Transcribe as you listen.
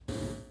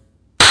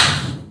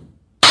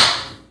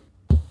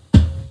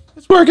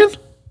It's working.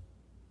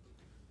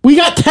 We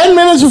got 10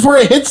 minutes before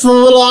it hits the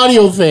little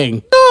audio thing.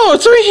 No,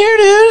 it's right here,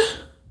 dude.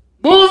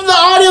 Move the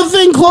audio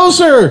thing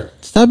closer.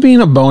 Stop being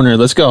a boner.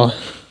 Let's go.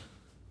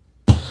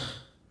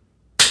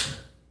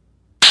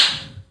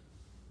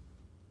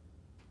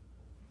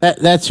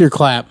 That's your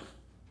clap.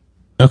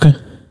 Okay.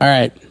 All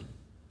right.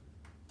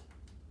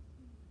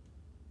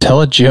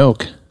 Tell a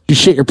joke. You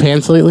shit your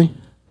pants lately?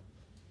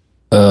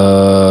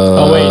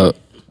 Oh, wait.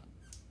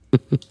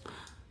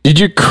 Did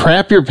you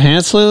crap your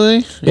pants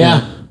lately?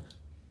 Yeah.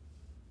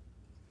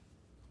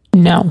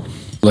 No.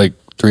 Like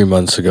 3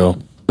 months ago.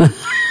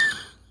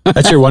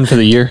 That's your one for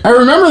the year. I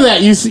remember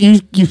that. You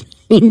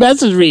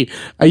messaged me.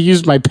 I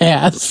used my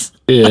pass.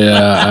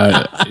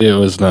 Yeah, it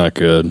was not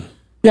good.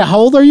 Yeah, how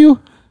old are you?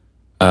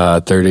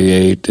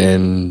 38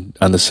 and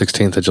on the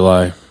 16th of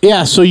July.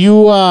 Yeah, so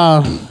you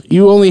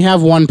only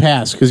have one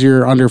pass because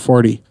you're under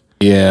 40.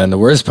 Yeah, and the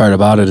worst part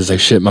about it is I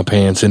shit my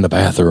pants in the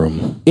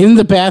bathroom. In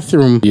the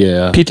bathroom?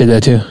 Yeah. Pete did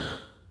that too.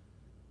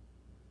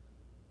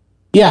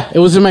 Yeah, it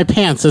was in my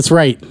pants. That's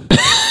right.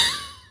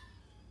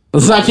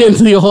 Let's not get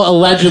into the whole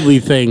allegedly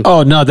thing.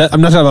 Oh, no,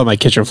 I'm not talking about my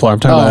kitchen floor. I'm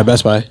talking about at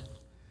Best Buy.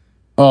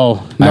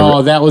 Oh,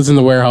 no, that was in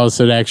the warehouse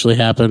that actually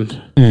happened.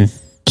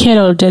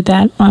 Kiddo did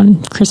that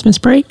on Christmas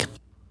break.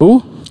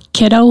 Who?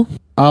 Kiddo.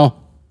 Oh.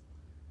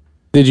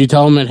 Did you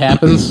tell him it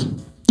happens?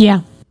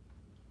 Yeah.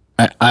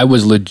 I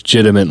was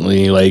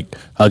legitimately like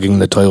hugging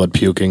the toilet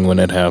puking when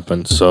it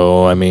happened.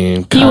 So, I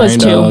mean, He was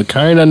too.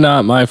 kind of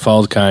not my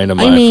fault, kind of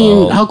my I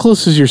mean, fault. how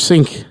close is your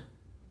sink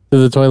to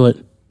the toilet?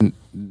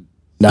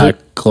 Not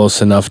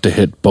close enough to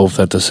hit both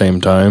at the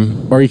same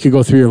time. Or you could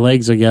go through your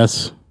legs, I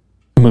guess.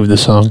 Move the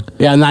song.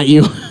 Yeah, not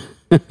you.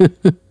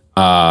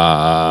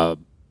 The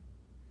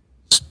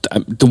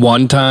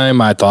one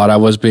time I thought I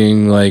was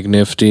being like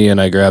nifty and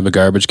I grabbed a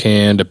garbage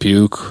can to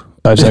puke.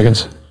 5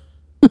 seconds.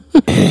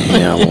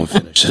 Yeah, I won't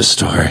finish this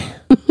story.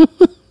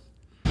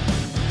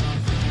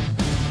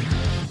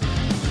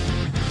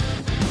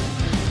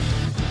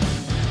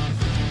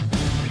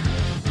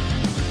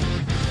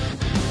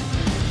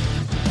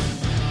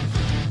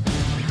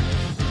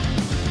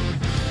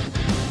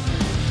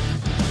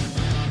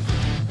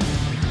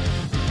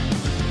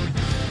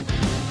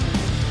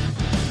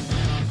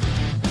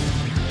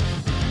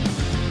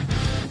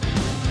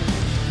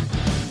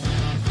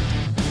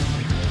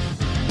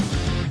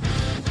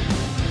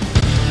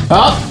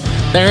 Oh,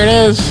 there it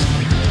is.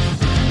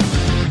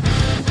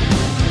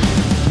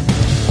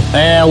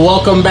 And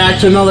welcome back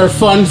to another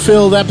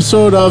fun-filled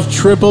episode of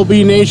Triple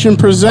B Nation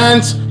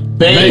Presents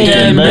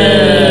Bacon Bits.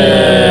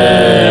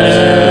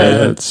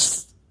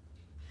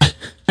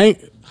 Hang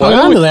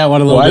on to that one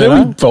a little Why bit.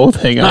 did we both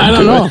hang on? I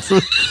don't know.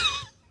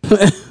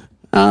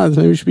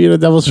 Maybe we should be in a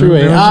Devil's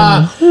Freeway.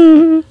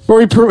 Where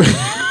we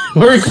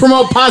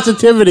promote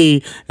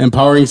positivity,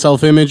 empowering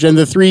self-image, and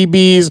the 3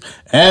 Bs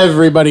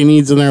everybody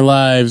needs in their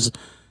lives.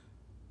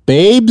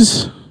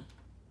 Babes?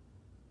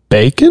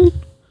 Bacon?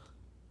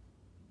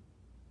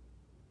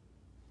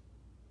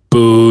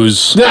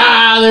 Booze.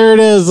 Ah, there it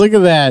is. Look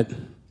at that.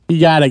 He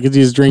got it because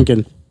he's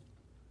drinking.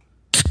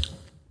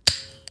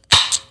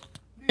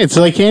 It's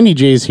like Candy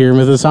J's here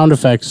with the sound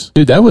effects.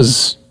 Dude, that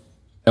was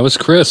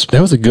crisp.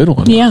 a good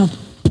one. Yeah.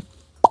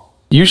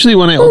 Usually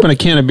when I open a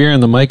can of beer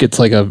on the mic, it's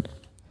like a...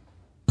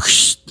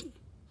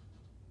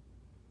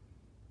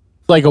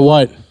 Like a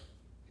what?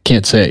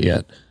 Can't say it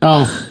yet.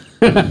 Oh.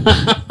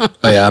 Oh,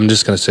 yeah, I'm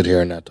just going to sit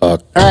here and not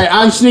talk. All right,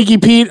 I'm Sneaky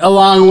Pete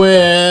along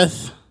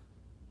with...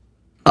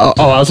 Oh,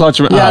 I was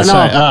watching... Yeah, no.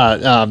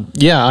 Sorry.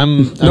 Yeah,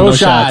 I'm No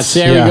shots.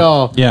 There Yeah. we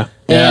go. Yeah.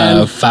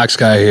 And, Fox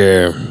guy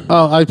here.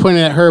 oh, I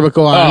pointed at her, but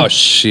go on. Oh,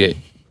 shit.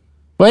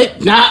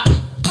 Wait, nah.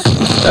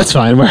 That's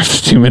fine. We're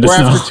after 2 minutes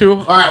We're now. after 2?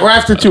 All right, we're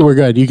after 2. We're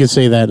good. You can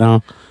say that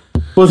now.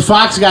 With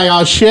Fox Guy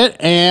all shit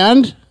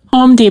and...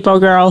 Home Depot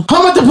girl.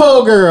 Home at the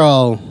Po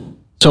Girl.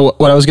 So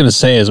what I was going to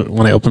say is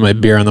when I open my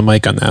beer on the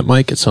mic on that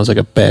mic, it sounds like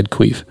a bad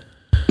queef.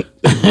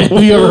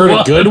 Have you ever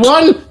heard a good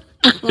one?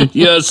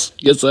 Yes,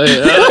 I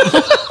have.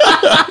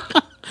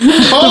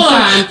 Hold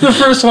on. The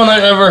first one I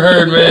ever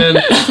heard, man.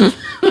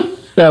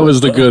 That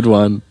was the good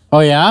one. Oh,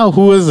 yeah?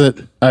 Who is it?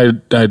 I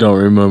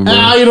don't remember.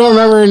 Oh, you don't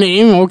remember her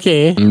name?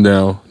 Okay.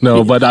 No,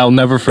 but I'll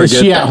never forget. Is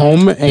she that. at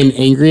home and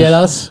angry at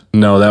us?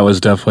 No, that was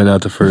definitely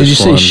not the first Did you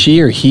say one. she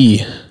or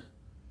he?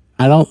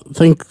 I don't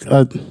think...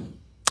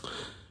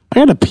 I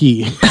gotta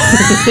pee.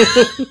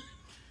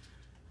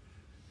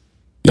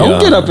 Don't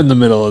get up in the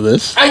middle of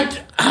this. We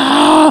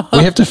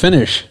have to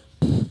finish.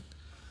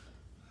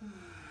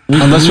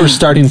 Unless we're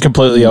starting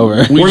completely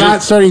over. We're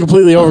not starting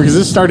completely over because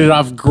this started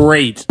off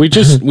great. We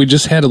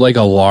just had like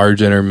a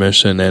large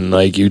intermission and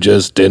like you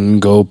just didn't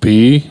go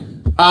pee.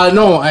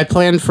 No, I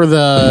planned for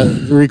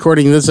the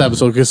recording this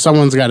episode because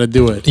someone's got to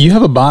do it. You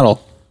have a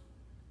bottle.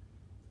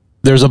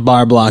 There's a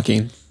bar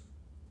blocking.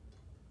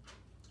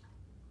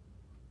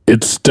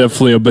 It's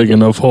definitely a big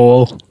enough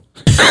hole.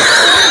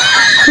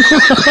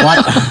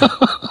 What?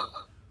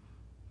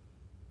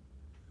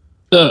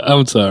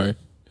 I'm sorry.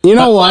 You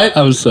know what?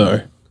 I'm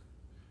sorry.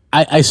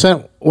 I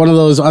sent one of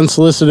those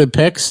unsolicited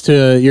pics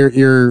to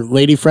your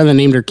lady friend that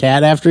named her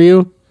cat after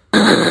you.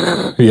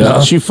 Yeah,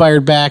 Yeah. She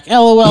fired back,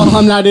 LOL,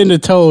 I'm not into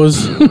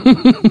toes.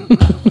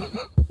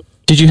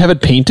 Did you have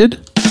it painted?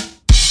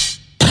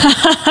 No,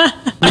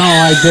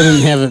 I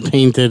didn't have it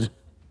painted.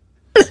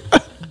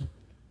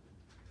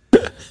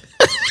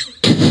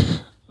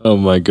 Oh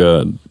my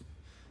God.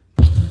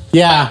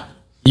 Yeah.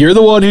 You're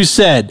the one who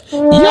said,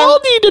 y'all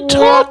need to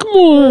talk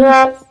more.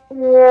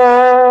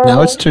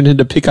 Now it's turned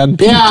into pick on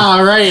Pete.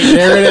 Yeah, right.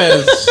 There it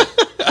is.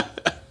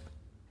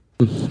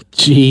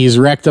 Jeez,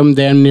 wrecked him,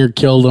 damn near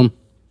killed him.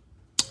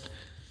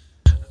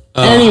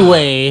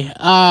 Anyway,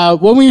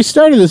 when we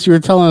started this, you were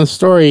telling a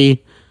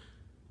story.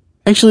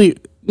 Actually,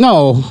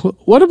 no.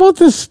 What about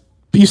this?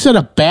 You said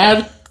a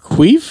bad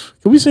queef?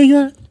 Can we say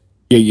that?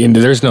 Yeah,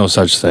 there's no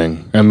such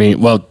thing. I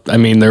mean,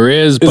 there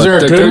is. But there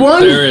a good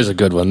one? There is a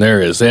good one.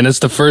 There is. And it's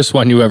the first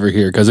one you ever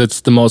hear because it's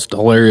the most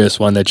hilarious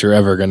one that you're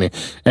ever going to.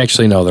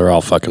 Actually, no, they're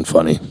all fucking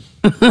funny.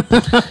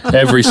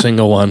 Every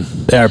single one.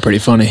 They are pretty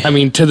funny. I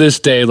mean, to this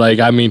day,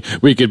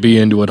 we could be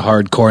into it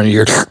hardcore and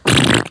you hear,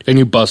 and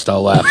you bust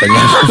out laughing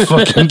every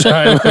fucking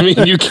time. I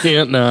mean, you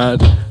can't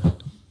not.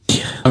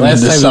 Last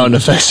the time- sound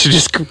effects are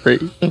just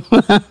great.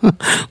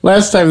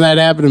 Last time that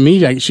happened to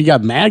me, she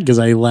got mad because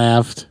I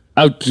laughed.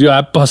 I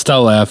bust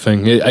out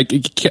laughing. I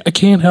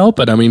can't help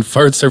it. I mean,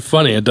 farts are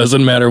funny. It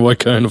doesn't matter what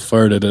kind of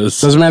fart it is.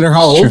 Doesn't matter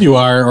how old you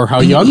are or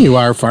how young you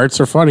are, farts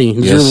are funny.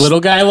 Does your Yes.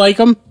 little guy like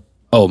them?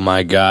 Oh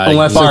my God.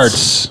 Unless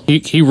farts.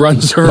 He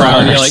runs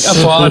around. You're like, I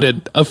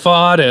farted.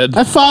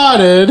 I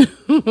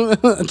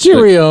farted.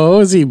 Cheerio.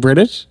 Is he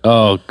British?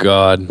 Oh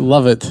God.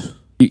 Love it.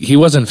 He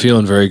wasn't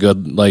feeling very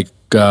good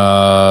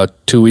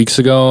 2 weeks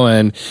ago,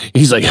 and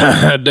he's like,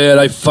 Dad,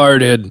 I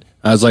farted.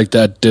 I was like,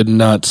 that did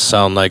not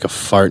sound like a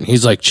fart. And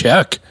he's like,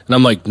 check. And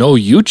I'm like, no,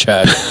 you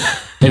check.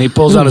 And he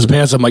pulls down his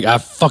pants. I'm like, I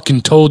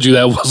fucking told you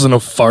that wasn't a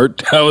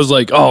fart. I was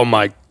like, oh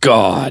my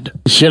God.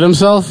 Shit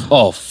himself?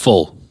 Oh,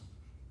 full.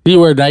 Do you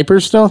wear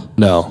diapers still?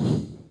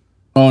 No.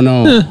 Oh,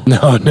 no. No.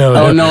 Oh,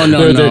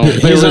 no.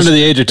 He's under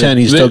the age of 10.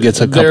 He still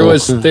gets a couple.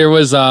 There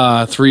was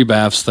 3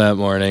 baths that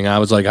morning. I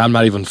was like, I'm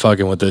not even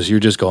fucking with this.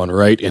 You're just going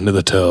right into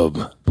the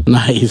tub.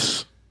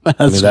 Nice.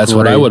 That's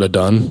what I would have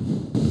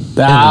done.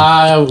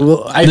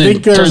 I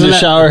think turn there's the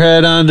shower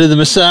head onto the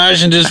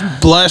massage and just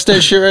blast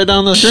that shit right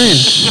down the drain.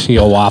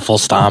 You'll waffle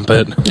stomp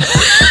it.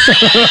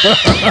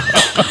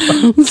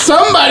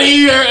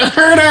 somebody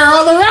heard our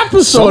other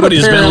episode.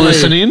 Somebody's been apparently.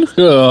 listening.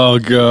 Oh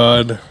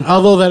God.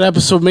 Although that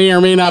episode may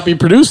or may not be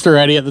produced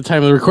already at the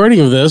time of the recording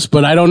of this,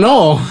 but I don't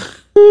know.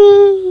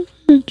 All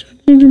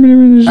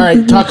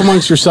right, talk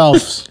amongst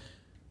yourselves.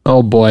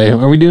 Oh boy,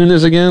 are we doing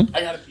this again?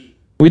 I gotta pee.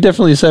 We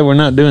definitely said we're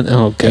not doing.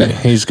 Oh, okay.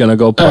 He's gonna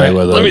go play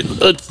with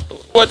it.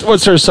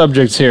 What's our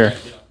subjects here?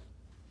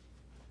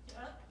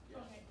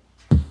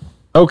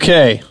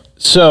 Okay,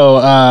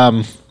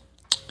 so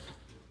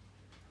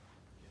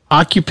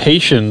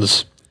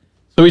occupations.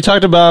 So we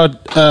talked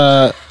about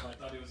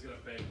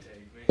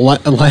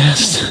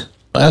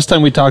last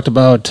time we talked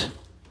about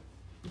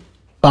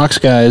Fox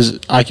guys'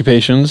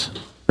 occupations,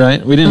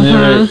 right? We didn't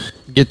ever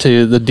get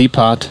to the deep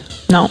pot.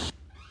 No.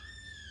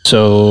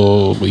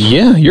 So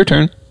yeah, your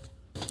turn.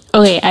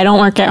 Okay, I don't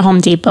work at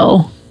Home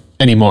Depot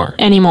Anymore.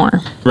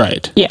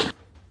 Right. Yeah.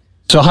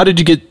 So how did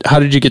you get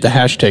the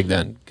hashtag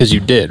then? Because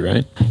you did,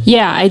 right?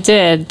 Yeah, I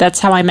did. That's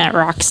how I met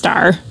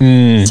Rockstar.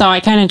 So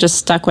I kind of just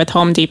stuck with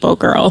Home Depot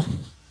girl.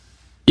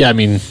 Yeah, I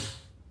mean,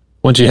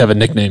 once you have a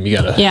nickname, you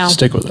gotta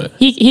stick with it.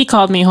 He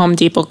called me Home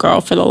Depot girl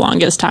for the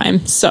longest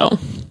time. So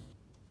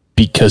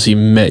Because he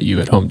met you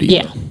at Home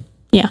Depot.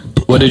 yeah.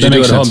 What did you That do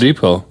makes at Home sense.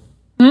 Depot?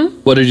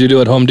 What did you do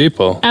at Home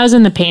Depot? I was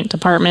in the paint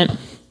department.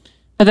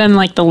 But then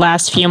the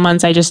last few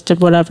months I just did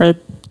whatever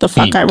the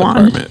fuck I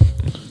wanted.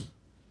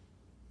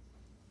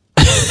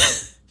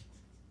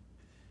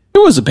 It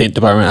was a paint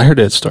department. I heard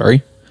that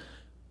story.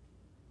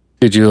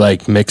 Did you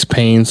mix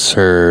paints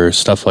or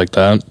stuff like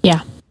that?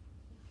 Yeah.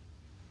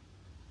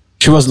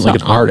 She wasn't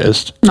like an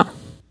artist. No.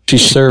 She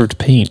served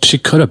paint. She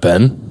could have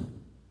been.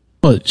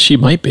 Well, she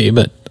might be,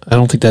 but I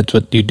don't think that's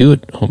what you do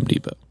at Home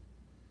Depot.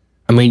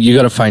 I mean, you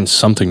got to find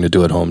something to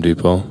do at Home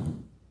Depot.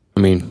 I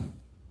mean,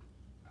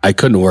 I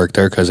couldn't work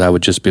there because I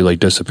would just be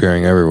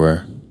disappearing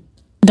everywhere.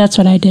 That's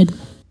what I did.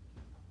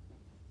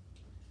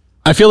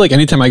 I feel like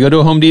anytime I go to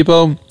a Home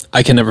Depot,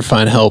 I can never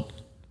find help.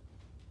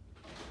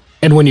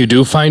 And when you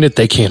do find it,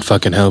 they can't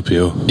fucking help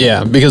you.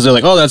 Yeah, because they're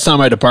like, oh, that's not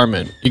my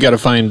department. You got to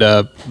find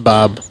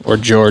Bob or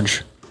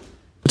George.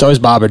 It's always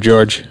Bob or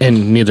George.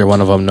 And neither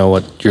one of them know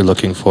what you're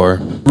looking for.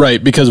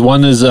 Right, because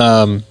one is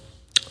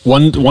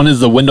one is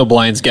the window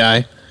blinds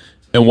guy,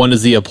 and one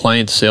is the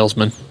appliance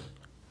salesman.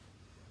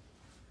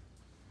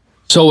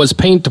 So was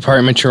paint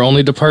department your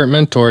only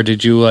department, or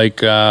did you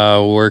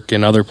work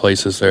in other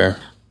places there?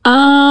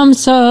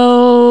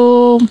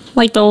 So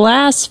the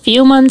last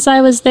few months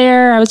I was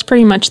there, I was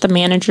pretty much the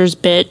manager's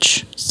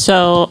bitch.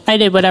 So I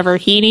did whatever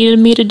he needed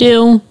me to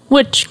do,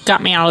 which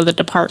got me out of the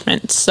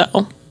department.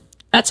 So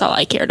that's all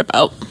I cared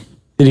about.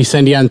 Did he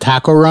send you on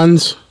taco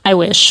runs? I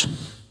wish.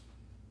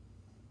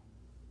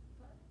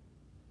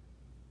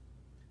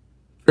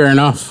 Fair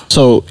enough.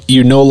 So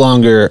you no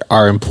longer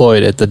are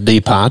employed at the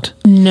depot,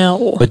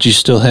 No. but you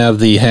still have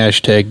the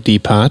hashtag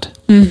depot.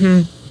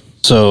 Mm-hmm.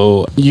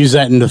 So Use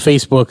that into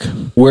Facebook.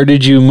 where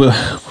did you move?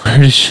 Where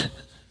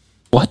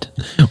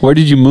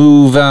did you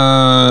move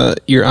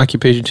your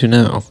occupation to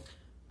now?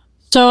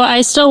 So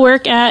I still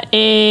work at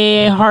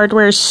a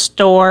hardware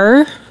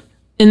store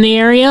in the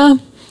area,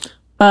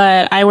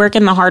 but I work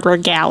in the hardware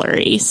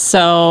gallery.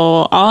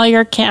 So all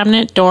your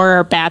cabinet, door,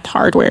 or bath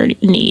hardware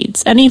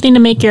needs. Anything to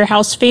make your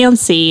house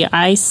fancy,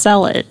 I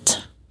sell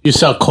it. You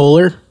sell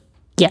Kohler?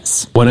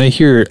 Yes. When I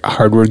hear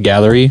hardware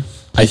gallery,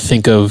 I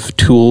think of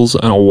tools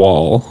on a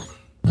wall.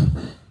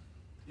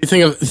 You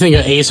think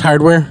of Ace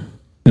Hardware?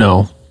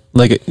 No,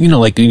 like you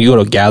go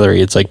to a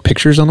gallery, it's like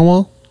pictures on the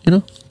wall.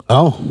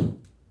 Oh.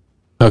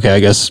 Okay, I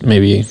guess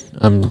maybe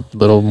I'm a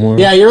little more.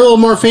 Yeah, you're a little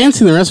more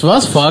fancy than the rest of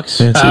us, fucks.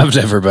 fancy. I've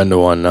never been to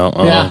one. No.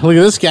 Yeah, look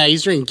at this guy.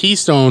 He's drinking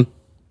Keystone.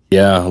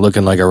 Yeah,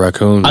 looking like a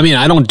raccoon. I mean,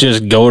 I don't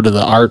just go to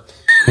the art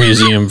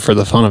museum for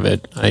the fun of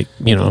it.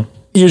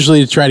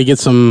 Usually to try to get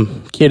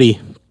some kitty.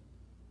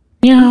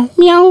 Meow.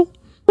 Meow.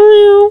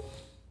 Meow.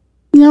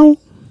 Meow.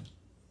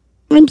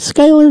 I'm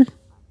Skylar.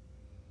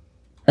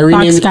 I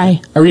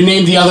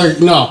renamed the other.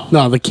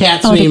 No, the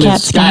cat's Oh, the name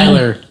cat's is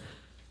Skylar.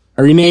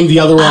 I renamed the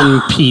other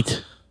one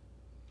Pete.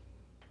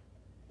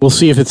 We'll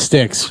see if it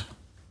sticks.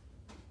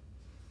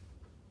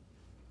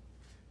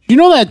 You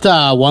know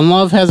that One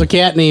Love has a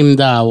cat named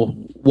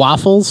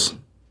Waffles?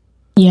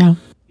 Yeah.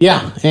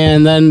 Yeah,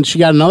 and then she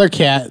got another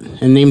cat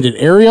and named it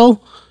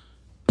Ariel,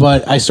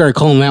 but I started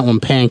calling that one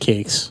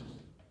Pancakes.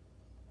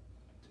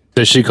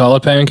 Does she call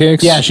it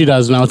pancakes? Yeah, she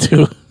does now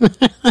too.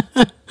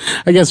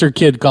 I guess her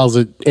kid calls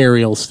it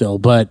Ariel still,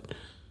 but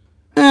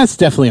it's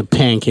definitely a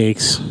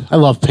Pancakes. I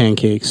love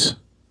pancakes.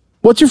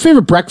 What's your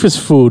favorite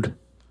breakfast food?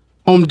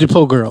 Home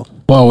Depot girl.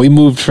 Well, we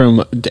moved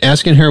from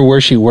asking her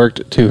where she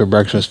worked to her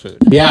breakfast food.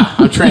 Yeah,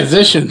 I'm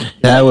transitioned.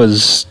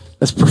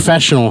 That's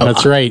professional.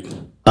 That's right.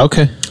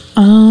 Okay.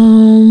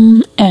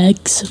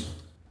 Eggs.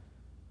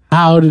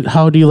 How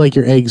do you like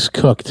your eggs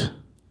cooked?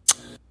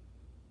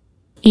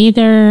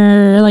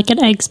 Either like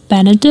an Eggs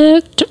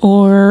Benedict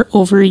or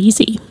over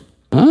easy.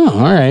 Oh,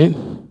 all right.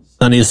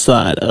 Sunny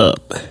side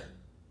up.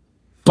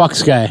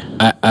 Bucks guy.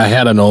 I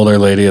had an older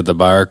lady at the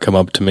bar come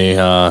up to me,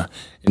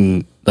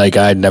 and like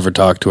I'd never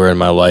talked to her in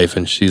my life,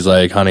 and she's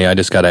like, "Honey, I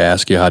just got to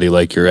ask you, how do you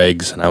like your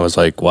eggs?" And I was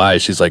like, "Why?"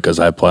 She's like, "Because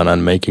I plan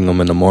on making them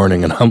in the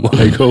morning." And I'm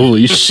like,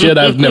 "Holy shit,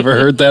 I've never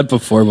heard that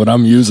before, but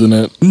I'm using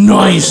it."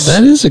 Nice.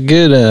 That is a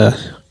good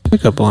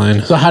pickup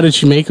line. So how did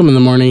she make them in the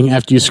morning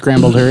after you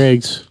scrambled her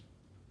eggs?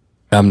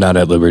 I'm not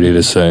at liberty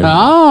to say.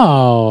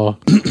 Oh.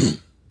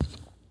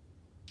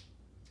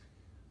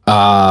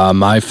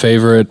 My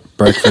favorite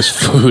breakfast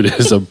food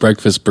is a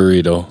breakfast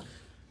burrito.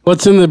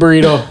 What's in the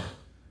burrito?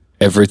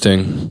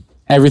 Everything.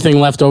 Everything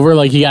left over?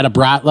 Like you got a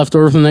brat left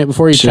over from the night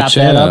before? You chop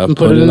that up and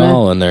put it in there?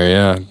 all in there,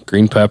 yeah.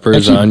 Green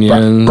peppers, Actually,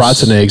 onions.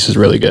 brats and eggs is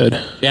really good.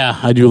 Yeah,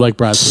 I do like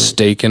brats.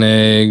 Steak and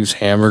eggs,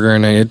 hamburger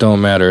and eggs. It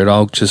don't matter. It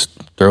all just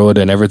throw it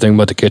in everything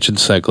but the kitchen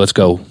sink. Let's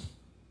go.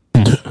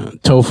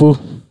 Tofu?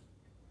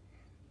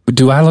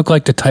 Do I look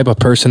like the type of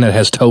person that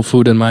has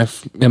tofu in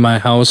my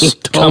house?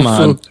 Come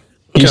on.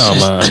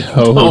 Come on.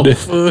 Toad.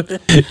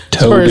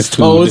 For his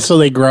toes so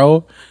they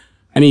grow.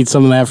 I need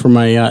some of that for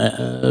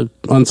my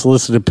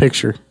unsolicited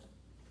picture.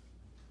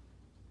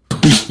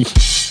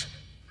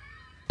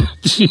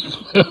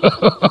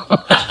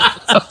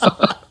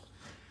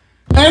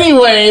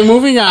 Anyway,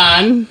 moving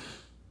on.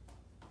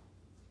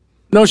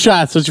 No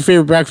shots. What's your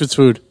favorite breakfast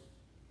food?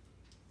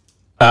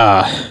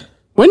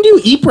 When do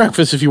you eat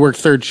breakfast if you work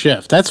third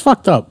shift? That's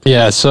fucked up.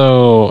 Yeah,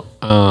 so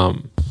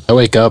I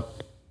wake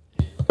up,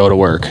 go to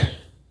work.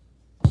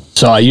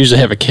 So I usually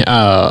have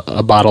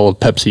a bottle of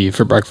Pepsi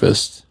for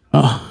breakfast.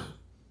 All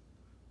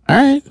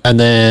right. And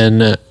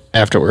then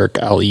after work,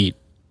 I'll eat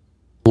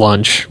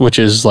lunch, which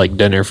is like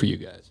dinner for you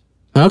guys.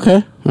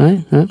 Okay. All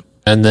right. Yeah.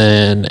 And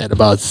then at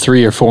about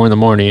 3 or 4 in the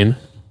morning,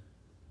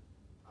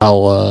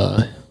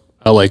 I'll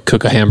like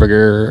cook a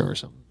hamburger or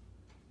something.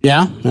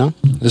 Yeah.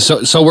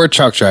 So we're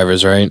truck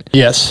drivers, right?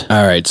 Yes.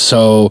 All right.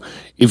 So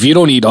if you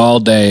don't eat all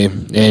day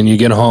and you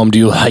get home, do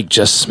you like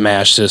just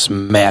smash this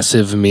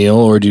massive meal,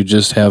 or do you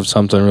just have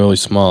something really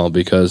small?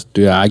 Because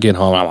dude, I get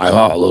home, I'm like,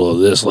 oh, a little of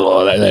this, a little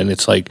of that, and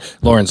it's like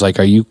Lauren's like,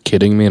 "Are you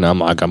kidding me?" And I'm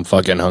like, "I'm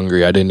fucking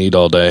hungry. I didn't eat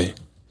all day."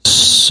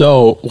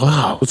 So,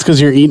 wow. It's because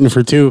you're eating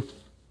for two.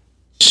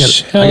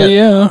 Hell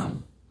yeah.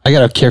 I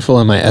got to be careful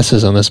on my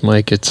S's on this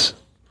mic. It's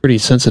pretty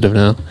sensitive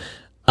now.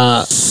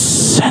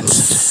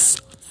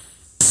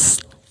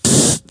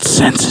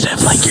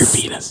 Sensitive like your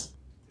penis.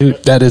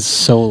 Dude, that is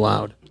so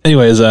loud.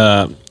 Anyways,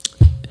 no,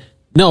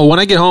 when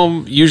I get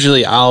home,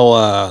 usually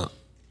I'll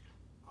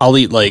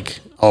eat like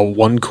a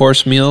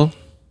 1-course meal,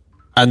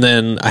 and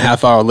then a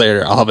half hour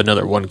later I'll have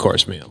another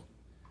 1-course meal.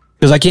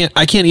 Because I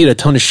can't eat a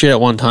ton of shit at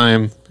one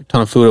time, a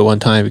ton of food at one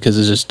time, because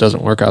it just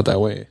doesn't work out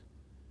that way.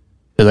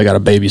 Because I got a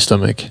baby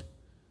stomach.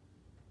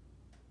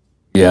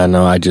 Yeah,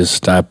 no, I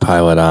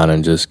pile it on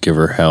and just give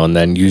her hell, and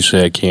then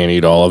usually I can't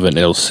eat all of it, and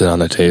it'll sit on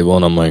the table,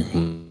 and I'm like,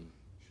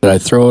 Did I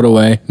throw it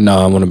away? No,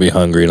 I'm going to be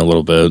hungry in a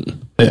little bit.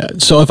 Yeah.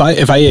 So if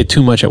I ate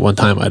too much at one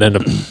time, I'd end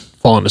up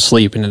falling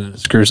asleep, and then it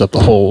screws up the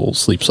whole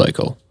sleep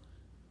cycle.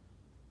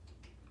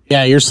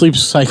 Yeah, your sleep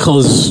cycle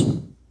is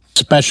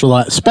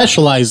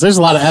specialized. There's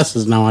a lot of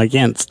S's now. I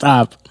can't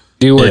stop.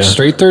 Do you work Yeah.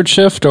 straight third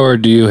shift, or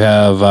do you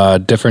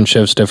have different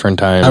shifts, different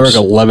times? I work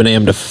 11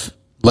 a.m. to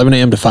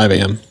 5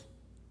 a.m.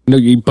 No,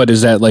 but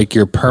is that like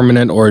your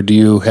permanent, or do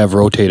you have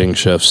rotating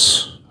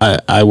shifts?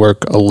 I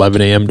work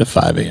 11 a.m. to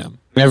 5 a.m.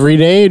 Every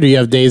day, or do you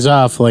have days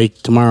off like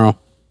tomorrow?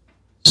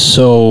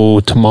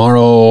 So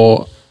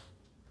tomorrow,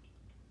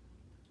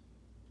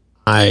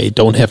 I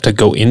don't have to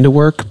go into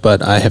work,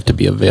 but I have to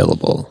be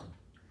available.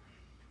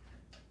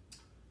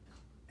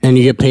 And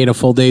you get paid a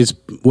full day's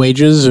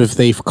wages if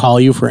they call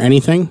you for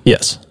anything?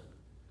 Yes.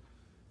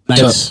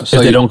 Nice. If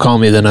they don't call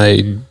me, then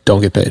I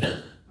don't get paid.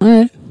 All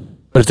right.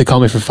 But if they call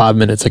me for 5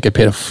 minutes, I get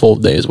paid a full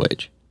day's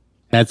wage.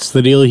 That's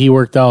the deal he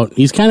worked out.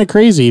 He's kind of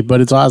crazy,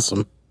 but it's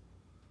awesome.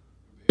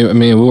 I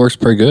mean, it works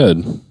pretty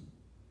good.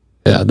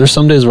 Yeah, there's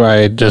some days where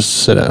I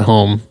just sit at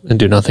home and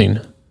do nothing.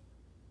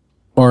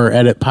 Or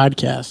edit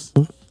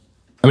podcasts.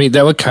 I mean,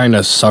 that would kind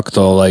of suck,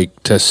 though,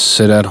 like to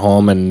sit at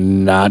home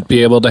and not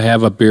be able to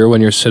have a beer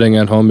when you're sitting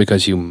at home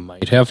because you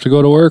might have to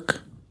go to work.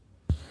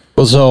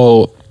 Well,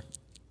 so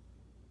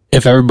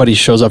if everybody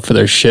shows up for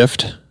their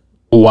shift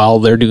while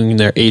they're doing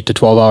their 8 to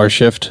 12 hour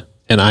shift,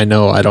 and I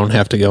know I don't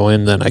have to go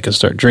in, then I can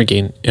start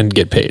drinking and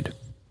get paid.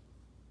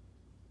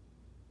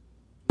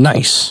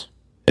 Nice.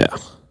 Yeah.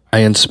 I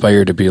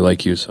aspire to be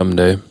like you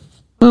someday.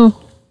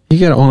 Well, you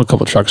got to own a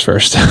couple trucks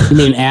first. You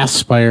mean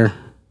aspire?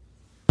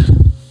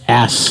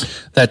 Ass.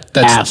 That's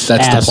Ass.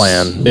 the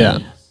plan. Yeah.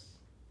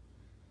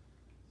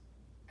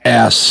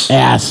 Ass.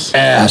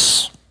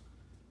 Ass.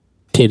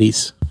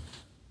 Titties.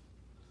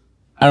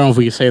 I don't know if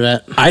we can say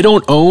that. I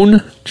don't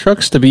own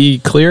trucks, to be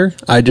clear.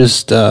 I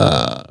just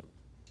I'm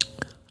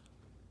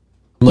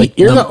like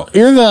You're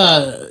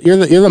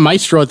the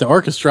maestro at the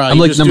orchestra. I'm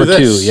You like just number do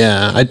this. 2.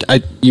 Yeah.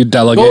 I You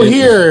delegate. Go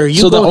here.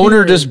 You so the go owner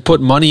here. just put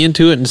money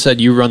into it and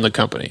said, "You run the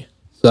company."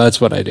 So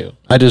that's what I do.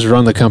 I just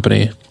run the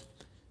company,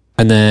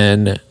 and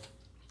then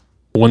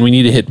when we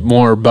need to hit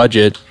more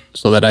budget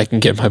so that I can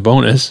get my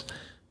bonus,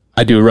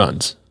 I do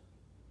runs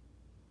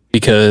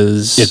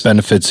because It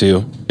benefits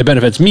you. it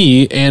benefits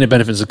me and it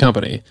benefits the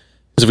company.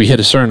 Because if we hit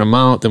a certain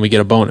amount, then we get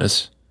a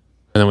bonus,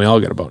 and then we all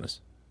get a bonus.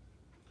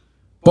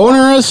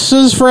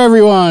 Bonuses for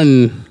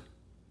everyone.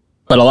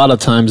 But a lot of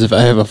times, if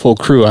I have a full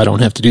crew, I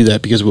don't have to do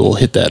that because we will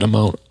hit that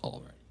amount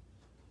already.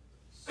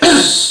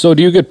 So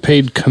do you get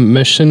paid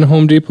commission,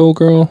 Home Depot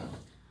girl?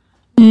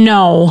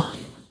 No,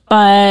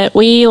 but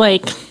we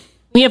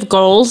have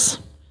goals.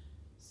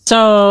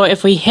 So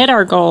if we hit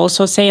our goal,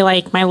 so say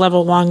like my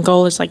level 1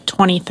 goal is like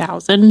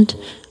 20,000,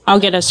 I'll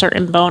get a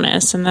certain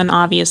bonus. And then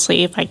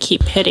obviously if I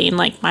keep hitting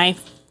like my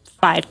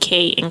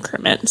 5K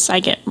increments, I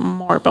get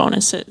more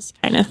bonuses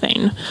kind of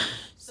thing.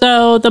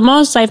 So the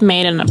most I've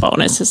made in a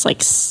bonus is like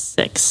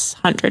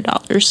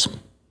 $600.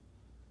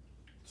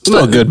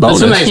 Still a good bonus.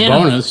 That's a nice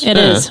bonus. It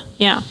is,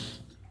 yeah.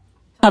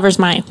 Covers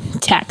my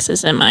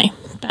taxes and my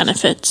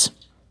benefits.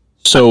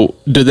 So,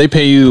 do they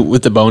pay you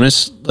with the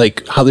bonus?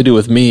 Like how they do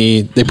with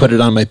me, they put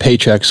it on my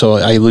paycheck, so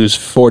I lose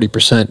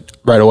 40%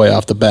 right away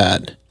off the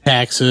bat.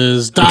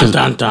 Taxes. Dun, Because,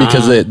 dun, dun.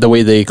 because the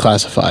way they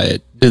classify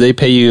it. Do they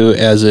pay you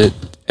as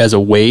a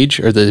wage,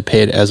 or do they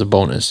pay it as a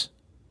bonus?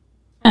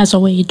 As a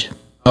wage.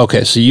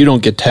 Okay, so you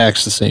don't get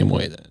taxed the same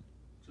way then.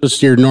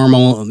 Just your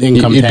normal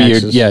income It'd be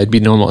taxes. it'd be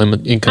normal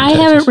income I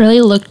taxes. haven't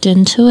really looked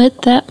into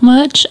it that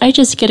much. I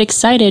just get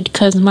excited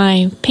because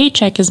my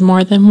paycheck is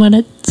more than what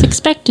it's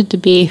expected to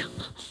be.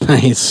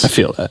 Nice. I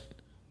feel that.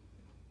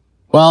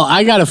 Well,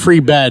 I got a free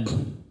bed.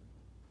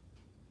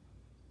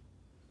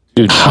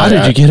 Dude, How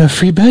did you get a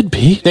free bed,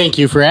 Pete? Thank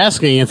you for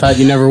asking. I thought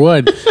you never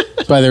would.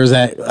 That's why there was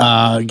that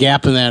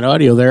gap in that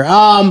audio there.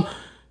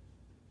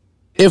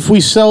 If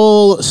we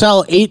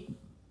sell 8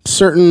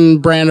 certain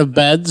brand of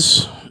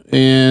beds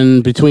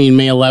in between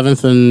May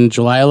 11th and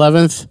July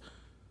 11th,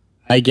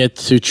 I get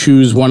to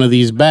choose one of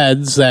these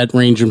beds that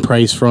range in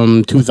price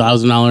from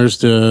 $2,000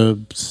 to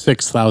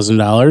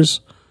 $6,000,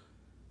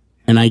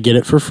 and I get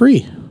it for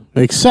free.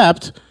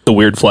 Except The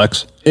weird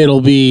flex. it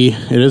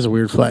is a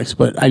weird flex,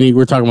 but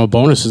we're talking about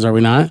bonuses, are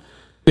we not?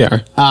 Yeah.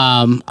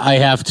 I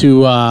have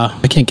to.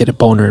 I can't get a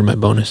boner in my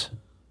bonus.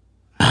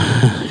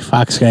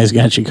 Fox Guy's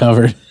got you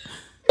covered.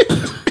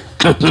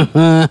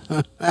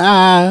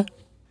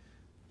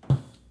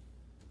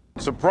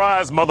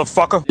 Surprise,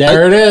 motherfucker.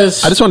 There it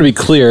is. I just want to be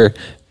clear.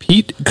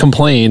 Pete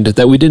complained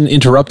that we didn't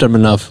interrupt him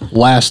enough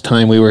last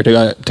time we were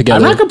together.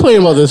 I'm not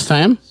complaining about this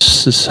time.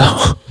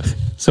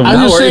 So I'm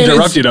now just we're saying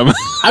interrupting him.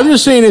 I'm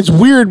just saying it's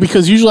weird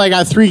because usually I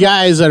got 3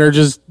 guys that are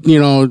just,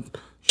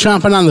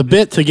 chomping on the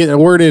bit to get a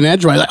word in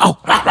edgewise. Like, oh,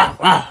 rah,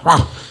 rah,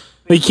 rah.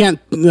 You can't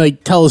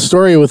tell a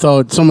story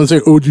without someone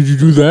saying, "Oh, did you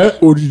do that?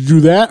 Oh, did you do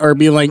that?" Or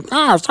being like,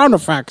 sound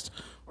effects,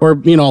 or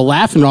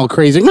laughing all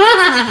crazy.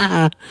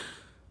 I'm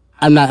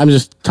not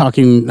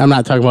talking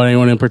about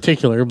anyone in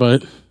particular,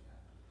 but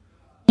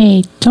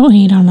Hey, don't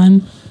hate on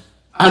them.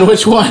 on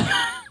which one?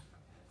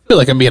 feel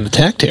like I'm being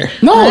attacked here.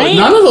 No, Right?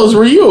 none of those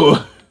were you.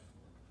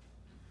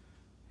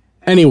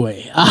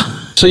 Anyway,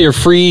 So your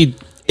free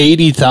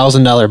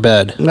 $80,000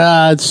 bed.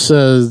 it's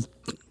a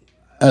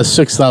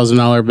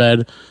 $6,000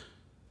 bed.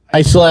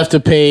 I still have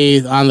to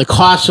pay on the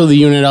cost of the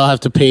unit. I'll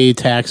have to pay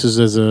taxes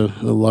as a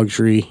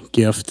luxury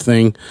gift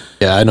thing.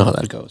 Yeah, I know how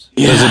that goes.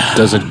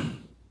 Does it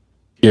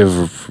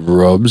give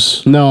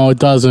rubs? No, it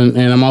doesn't,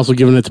 and I'm also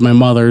giving it to my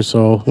mother.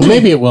 So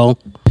maybe it will.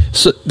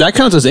 So that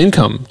counts as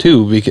income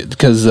too,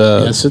 because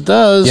Yes, it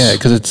does. yeah,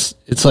 because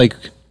it's like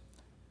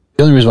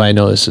the only reason why I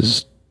know this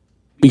is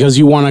Because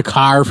you won a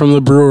car from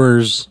the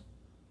Brewers.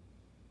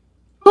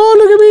 Oh,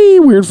 look at me!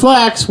 Weird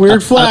flex.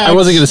 Weird flex. I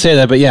wasn't going to say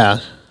that, but yeah.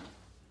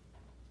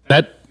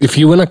 That if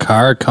you win a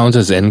car, it counts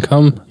as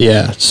income.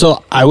 Yeah.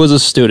 So I was a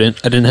student.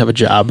 I didn't have a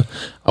job.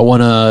 I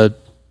won a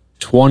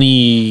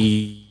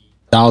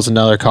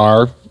 $20,000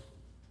 car.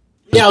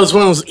 Yeah, it was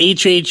one of those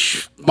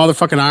HH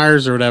motherfucking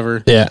R's or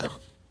whatever. Yeah.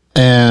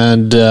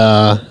 And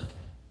I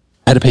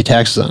had to pay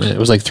taxes on it. It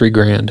was like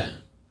 $3,000.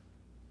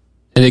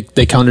 And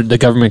the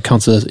government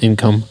counts it as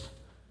income,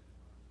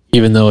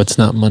 even though it's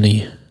not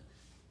money.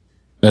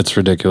 That's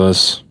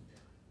ridiculous.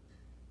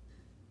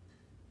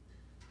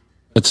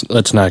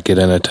 Let's not get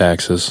into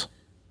taxes.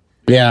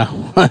 Yeah,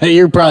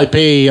 you probably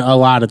pay a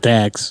lot of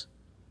tax.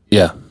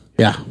 Yeah,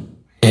 Yeah.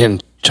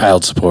 and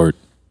child support.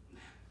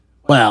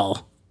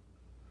 Well,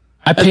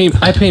 I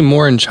pay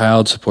more in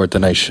child support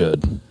than I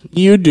should.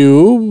 you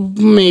do.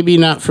 Maybe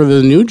not for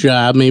the new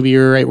job. Maybe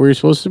you're right where you're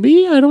supposed to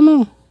be. I don't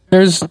know.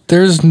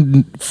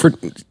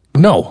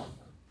 No.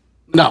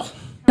 No.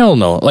 Hell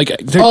no. Like,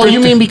 Oh, you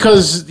mean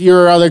because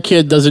your other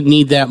kid doesn't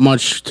need that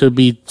much to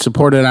be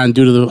supported on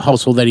due to the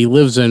household that he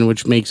lives in,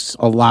 which makes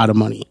a lot of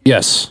money.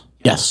 yes.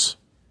 Yes.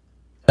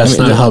 That's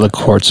not how the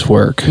courts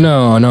work.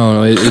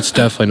 No. It's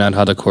definitely not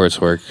how the courts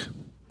work.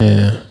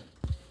 Yeah.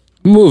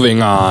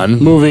 Moving on.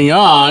 Moving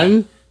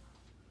on.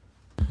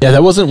 Yeah,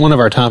 that wasn't one of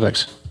our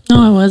topics.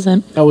 No, it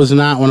wasn't. That was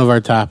not one of our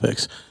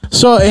topics.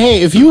 So,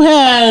 hey, if you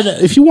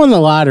won the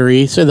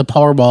lottery, say the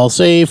Powerball,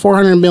 say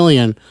 400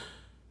 million,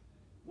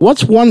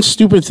 what's one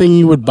stupid thing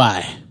you would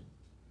buy?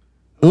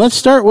 And let's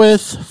start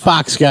with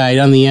Fox Guide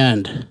on the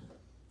end.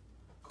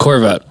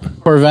 Corvette.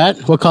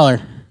 Corvette, what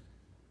color?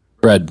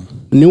 Red.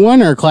 New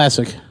one or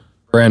classic?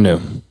 Brand new.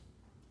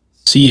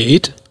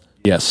 C8?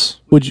 Yes.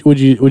 Would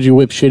you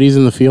whip shitties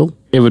in the field?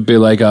 It would be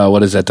like,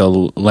 what is that, the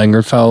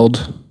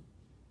Langerfeld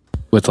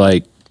with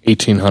like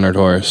 1,800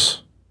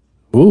 horse.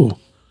 Ooh,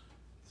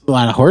 a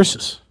lot of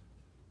horses.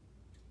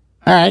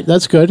 All right,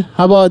 that's good.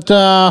 How about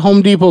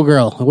Home Depot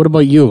girl? What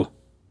about you?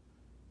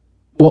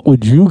 What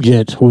would you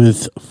get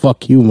with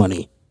fuck you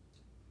money?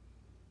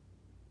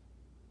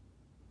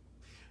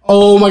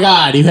 Oh my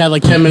God, you had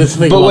like 10 minutes to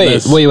think But about wait,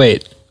 this.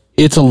 wait.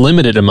 It's a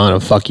limited amount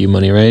of fuck you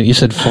money, right? You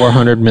said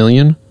 400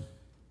 million?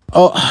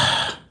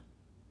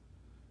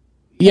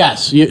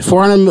 Yes,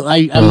 400.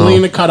 I'm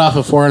willing to cut off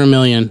of 400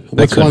 million. I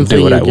What's one couldn't thing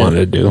do what you I get?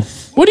 wanted to do.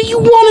 What do you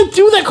want to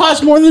do that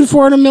costs more than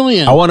 400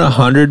 million? I want a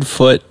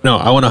 100-foot. No,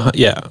 I want a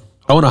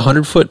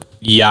 100-foot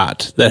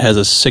yacht that has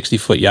a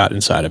 60-foot yacht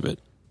inside of it.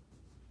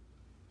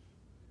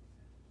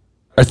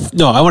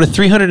 No, I want a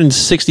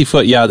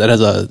 360-foot yacht that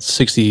has a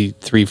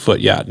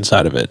 63-foot yacht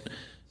inside of it,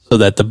 so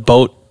that the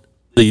boat,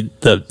 the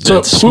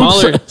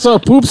smaller, So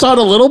it poops out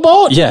a little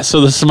boat. yeah, so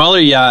the smaller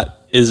yacht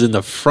is in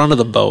the front of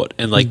the boat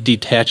and like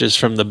detaches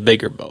from the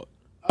bigger boat.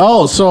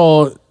 Oh,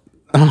 so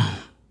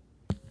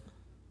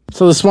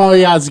the smaller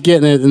yacht's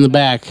getting it in the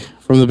back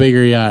from the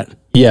bigger yacht.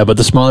 Yeah, but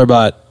the smaller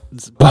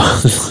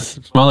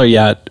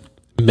yacht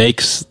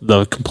makes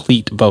the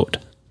complete boat.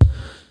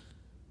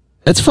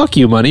 That's fuck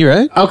you money,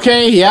 right?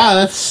 Okay, yeah,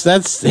 that's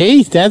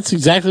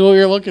exactly what we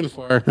were looking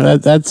for.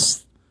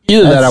 That's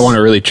Either that, I want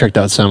a really tricked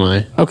out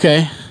semi.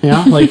 okay.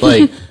 Yeah, like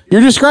Like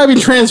you're describing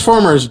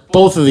Transformers.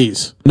 Both of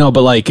these. no,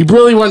 but like You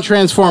really want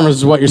Transformers,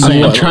 is what you're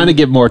saying. I'm trying to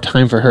give more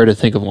time for her to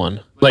think of one.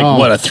 Like,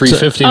 what, a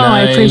 359? Oh,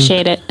 I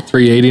appreciate it.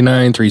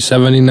 389,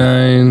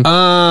 379,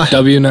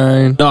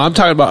 W9. No, I'm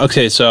talking about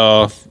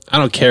so I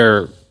don't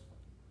care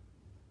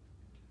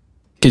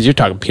because you're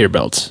talking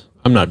Peterbilts.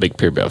 I'm not a big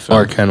Peterbilt fan.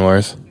 Or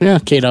Kenworth. Yeah,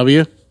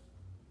 KW.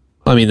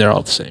 I mean, they're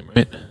all the same,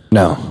 right?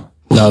 No,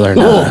 they're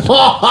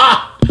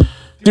not.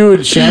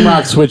 Dude,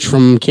 Shamrock switched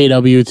from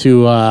KW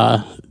to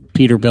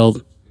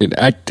Peterbilt. Dude,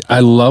 I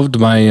loved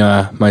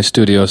my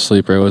studio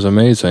sleeper. It was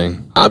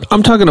amazing.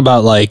 I'm talking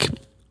about like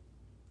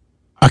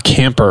a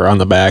camper on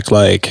the back,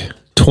 like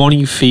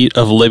 20 feet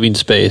of living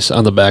space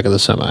on the back of the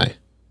semi.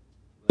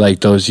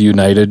 Like those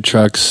United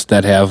trucks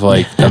that have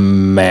like the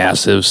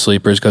massive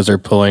sleepers because they're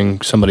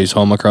pulling somebody's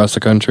home across the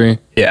country.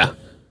 Yeah.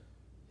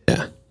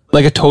 Yeah.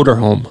 Like a toter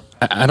home.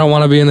 I don't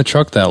want to be in the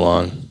truck that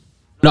long.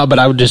 No, but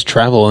I would just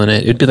travel in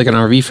it. It'd be like an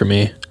RV for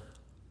me.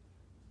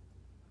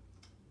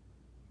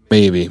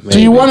 Maybe. So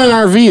you want an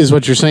RV, is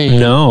what you're saying?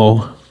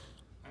 No.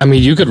 I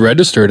mean, you could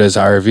register it as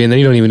RV, and then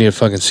you don't even need a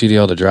fucking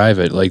CDL to drive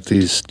it, like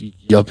these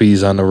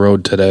yuppies on the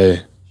road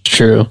today.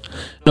 True.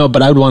 No,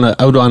 but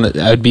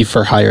I'd be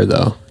for hire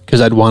though.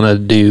 Because I'd want to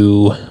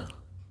do.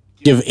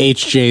 Give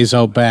HJs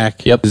out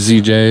back. Yep.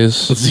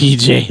 ZJs.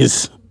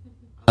 ZJs.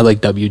 I like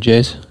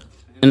WJs.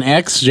 An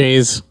X,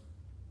 J's.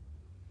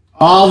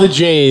 All the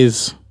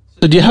J's.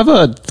 So do you have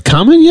a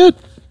comment yet?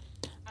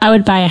 I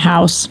would buy a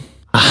house.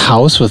 A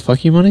house with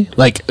fuck you money?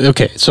 Like,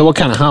 okay, so what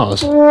kind of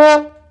house?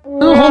 Oh,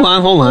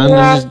 hold on.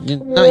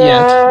 Not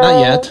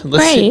yet.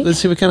 Let's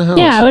see what kind of house.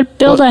 Yeah, I would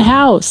build a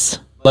house.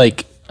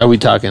 Like, are we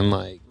talking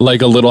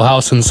like a little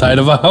house inside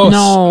of a house?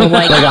 No,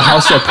 like a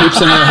house that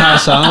poops in your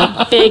house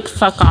out? big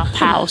fuck off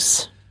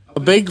house. A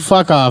big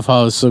fuck off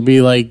house would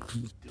be like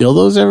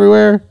dildos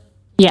everywhere.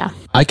 Yeah.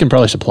 I can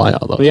probably supply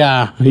all those.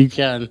 Yeah, you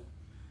can.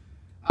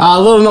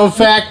 Little known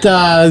fact,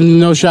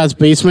 No Shot's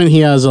basement, he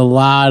has a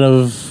lot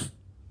of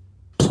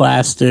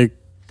plastic,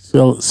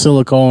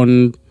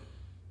 silicone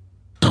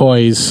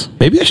toys.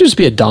 Maybe I should just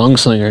be a dong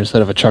slinger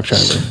instead of a truck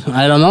driver.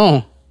 I don't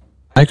know.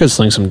 I could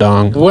sling some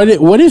dong. What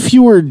if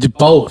you were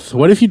both?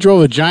 What if you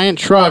drove a giant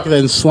truck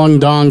then slung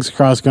dongs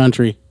across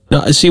country?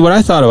 No, see, what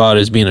I thought about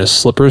is being a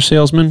slipper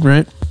salesman,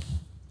 right?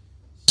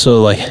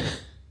 So,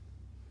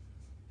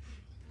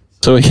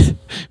 we can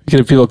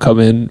have people come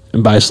in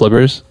and buy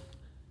slippers,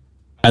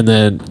 and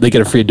then they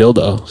get a free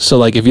dildo.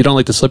 So, if you don't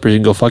like the slippers, you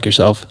can go fuck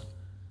yourself.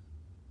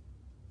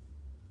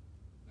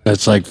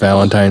 That's like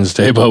Valentine's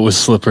Day, but with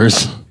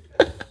slippers.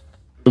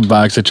 A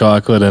box of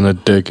chocolate and a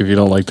dick. If you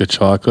don't like the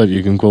chocolate,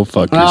 you can go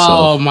fuck yourself.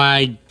 Oh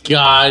my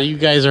god, you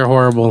guys are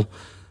horrible.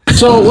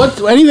 So,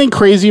 anything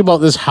crazy about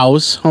this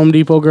house, Home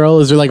Depot girl?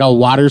 Is there like a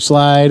water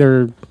slide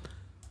or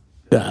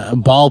a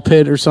ball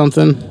pit or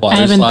something? I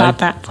haven't thought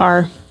that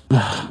far.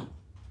 I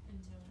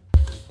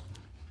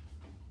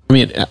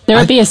mean, There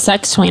would be a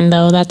sex swing,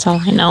 though. That's all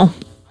I know.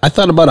 I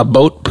thought about a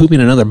boat pooping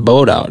another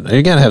boat out.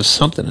 You gotta have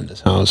something in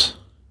this house.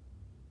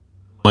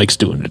 Mike's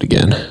doing it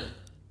again.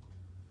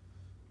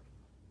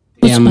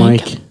 Damn,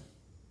 Mike?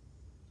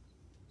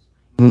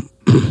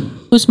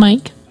 Who's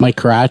Mike? Mike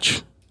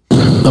Crotch.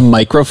 The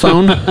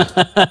microphone?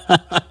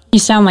 You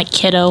sound like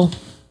Kiddo.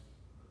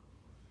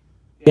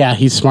 Yeah,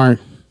 he's smart.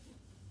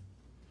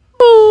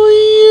 All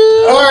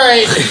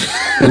right.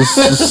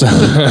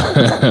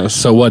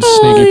 So what's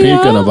Sneaky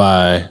Pete gonna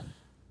buy?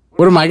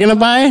 What am I gonna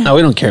buy? No,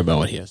 we don't care about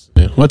what he has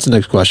to do. What's the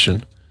next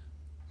question?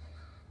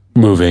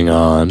 Moving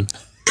on.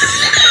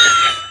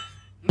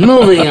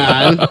 Moving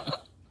on.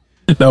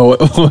 No,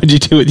 what'd you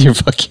do with your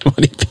fucking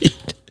money,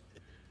 Pete?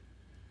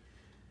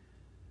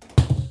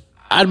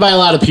 I'd buy a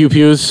lot of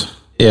pew-pews.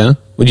 Yeah?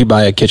 Would you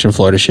buy a kitchen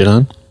floor to shit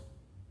on?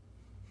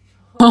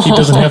 He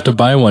doesn't have to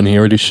buy one. He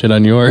already shit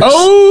on yours.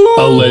 Oh!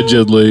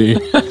 Allegedly.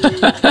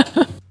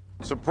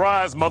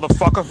 Surprise,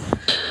 motherfucker.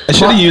 I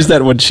should have used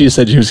that when she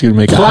said she was going to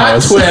make a Plot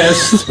house.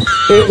 twist.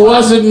 It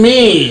wasn't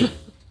me.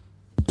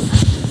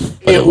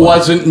 It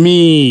wasn't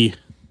me.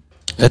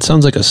 That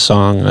sounds like a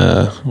song.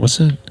 What's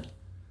it?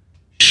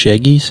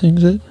 Shaggy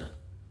sings it?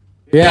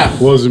 Yeah,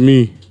 it wasn't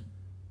me.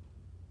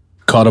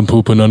 Caught him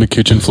pooping on the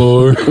kitchen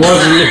floor.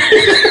 Wasn't me.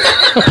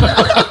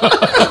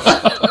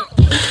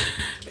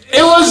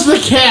 It was the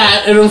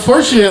cat, and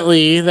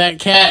unfortunately, that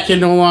cat can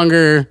no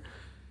longer.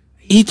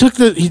 He took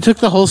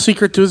the whole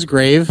secret to his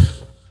grave.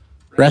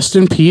 Rest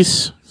in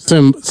peace,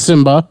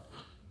 Simba.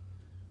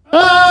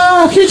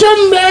 I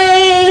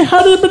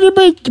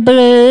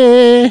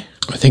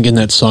think in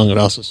that song it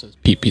also says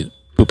Pete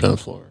pooping on the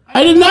floor.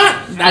 I did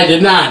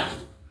not.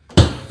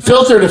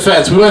 Filter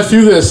defense. We went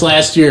through this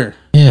last year.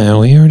 Yeah,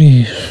 we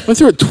already... Went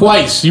through it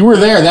twice. You were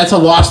there. That's a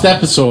lost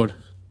episode.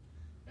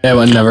 That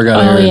one never got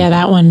Oh, aired. yeah,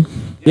 that one.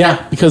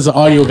 Yeah, because the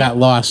audio got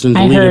lost and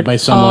I deleted heard by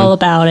someone. all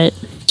about it.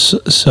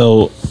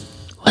 So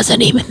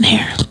Wasn't even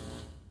there.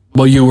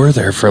 Well, you were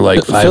there for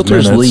like 5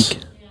 filters minutes. leak.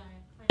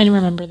 I didn't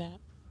remember that.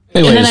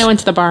 Anyways, And then I went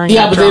to the bar and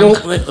Yeah, got but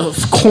drunk. they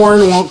don't.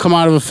 Corn won't come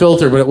out of a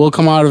filter, but it will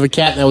come out of a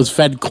cat that was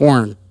fed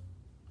corn.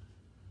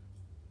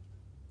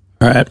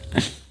 all right.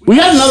 We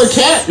got another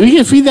cat. We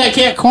can feed that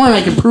cat corn.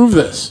 I can prove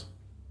this.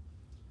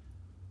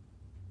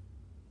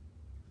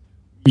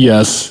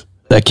 Yes.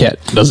 That cat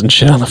doesn't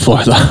shit on the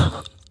floor,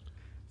 though.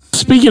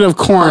 Speaking of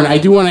corn, I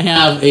do want to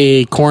have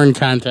a corn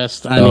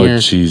contest on Oh, here.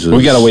 Jesus.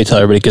 We got to wait till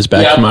everybody gets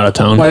back Yep. from out of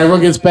town. When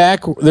everyone gets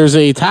back, there's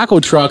a taco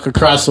truck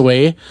across the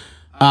way.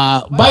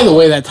 By the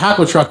way, that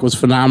taco truck was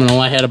phenomenal.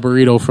 I had a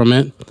burrito from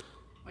it.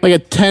 Like a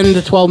 10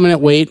 to 12 minute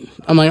wait.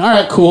 I'm like, all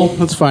right, cool.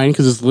 That's fine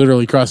because it's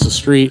literally across the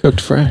street.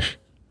 Cooked fresh.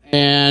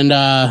 And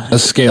A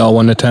scale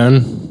 1 to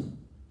 10.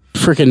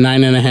 freaking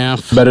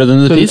 9.5. Better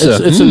than the pizza.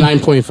 It's a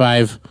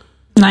 9.5.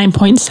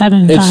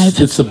 9.75.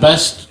 It's the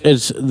best.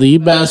 It's the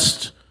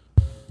best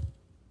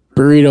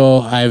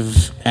burrito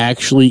I've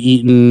actually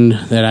eaten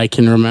that I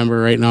can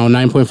remember right now.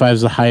 9.5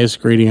 is the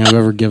highest grading I've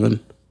ever given.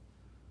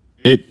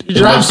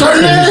 I'm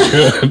starting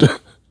there. Good.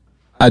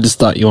 I just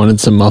thought you wanted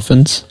some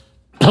muffins.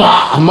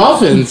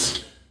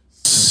 Muffins.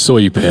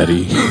 Soy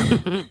patty.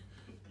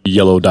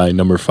 Yellow dye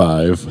number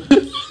 5.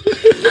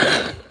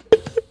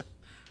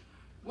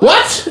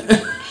 What?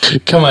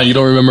 Come on, you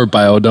don't remember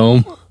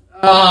Biodome?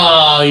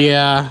 Oh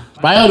yeah,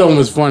 Biodome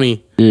was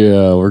funny.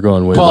 Yeah, we're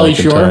going way Pauly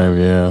back in Shore? time,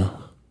 yeah.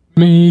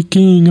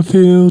 Making a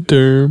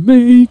filter,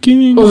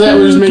 making Was that a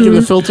we're just making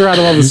the filter. filter out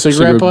of all the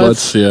cigarette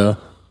butts? Yeah.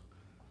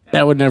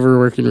 That would never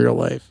work in real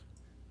life.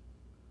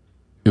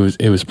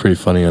 It was pretty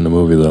funny on the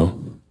movie though.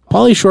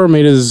 Pauly Shore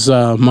made his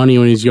money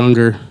when he's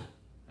younger.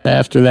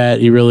 After that,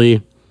 he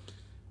really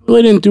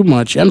didn't do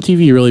much.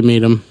 MTV really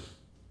made him.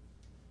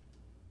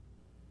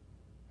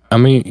 I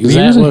mean, he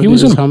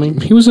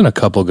was in a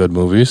couple good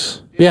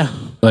movies. Yeah.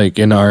 Like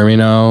In the Army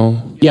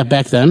Now, Yeah,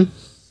 back then.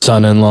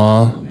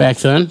 Son-in-Law. Back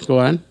then. Go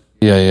on.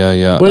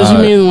 Yeah. What has he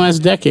made in the last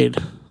decade?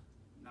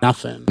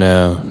 Nothing.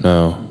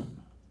 No.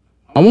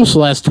 Almost the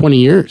last 20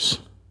 years.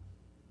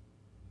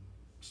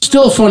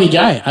 Still a funny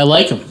guy. I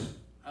like him.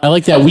 I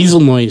like that weasel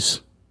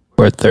noise.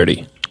 We're at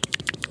 30.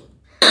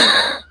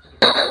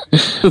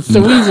 It's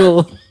the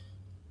weasel.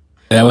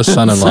 That was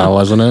Son-in-Law,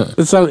 wasn't it?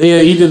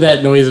 Yeah, he did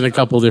that noise in a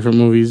couple different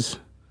movies.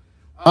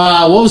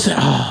 What was it?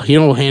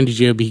 Oh, Handy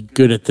J would be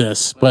good at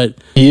this, but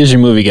He is your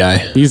movie guy.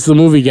 he's the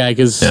movie guy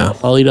because Yeah.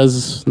 all he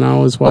does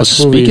now is watch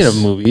Speaking movies. of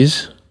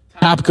movies,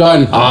 Top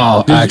Gun.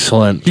 Oh,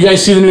 excellent. Did you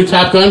guys see the new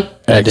Top Gun?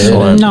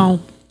 Excellent. No.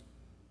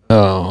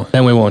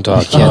 Then we won't talk.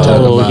 We can't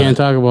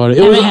talk about it.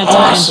 It was Haven't had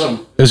time. awesome.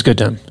 it was a good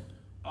time.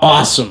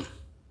 Awesome.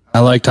 I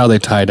liked how they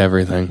tied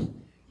everything.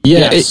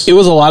 Yeah, Yes. it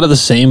was a lot of the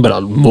same,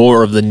 but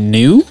more of the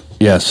new.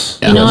 Yes.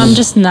 You know, I'm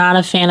just not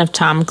a fan of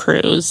Tom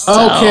Cruise. So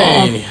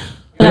Okay.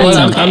 That's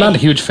I'm okay. not a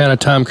huge fan of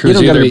Tom Cruise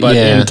You don't gotta either, be- but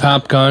yeah. in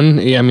Top Gun,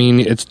 I mean,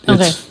 it's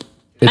Okay.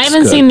 I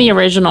haven't good. seen the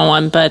original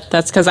one, but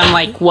that's because I'm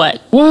like,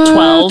 what?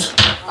 12?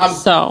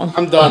 So,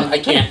 I'm done. I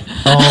can't.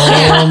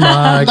 Oh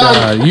my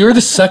god! You're the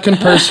second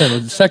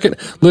person.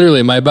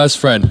 Literally, my best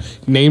friend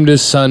named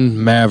his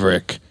son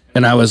Maverick,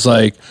 and I was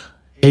like,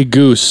 "Hey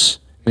Goose,"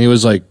 and he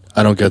was like,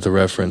 "I don't get the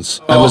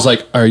reference." I was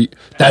like, "Are you?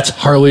 That's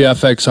Harley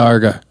FX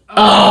Arga."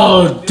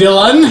 Oh,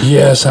 Dylan?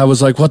 Yes, I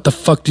was like, "What the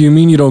fuck do you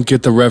mean you don't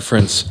get the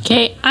reference?"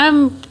 okay,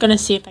 I'm going to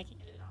see if I can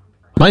get it on.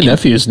 My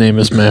nephew's name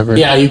is Maverick.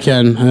 Yeah, you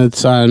can.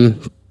 It's on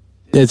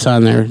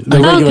there.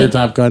 The regular Okay.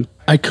 Top Gun.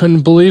 I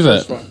couldn't believe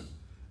it.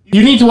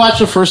 You need to watch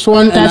the first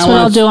one. That's what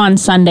I'll do on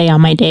Sunday on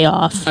my day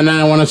off. And then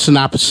I want a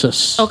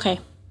synopsis. Okay.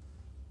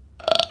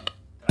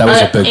 That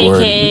was a big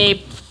word.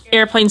 AKA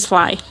Airplanes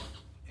Fly.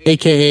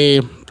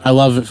 AKA, I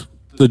love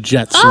the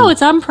Jets. Oh,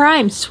 it's on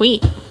Prime.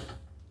 Sweet. That's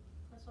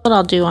what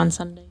I'll do on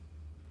Sunday.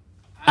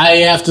 I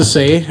have to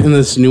say, in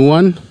this new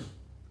one,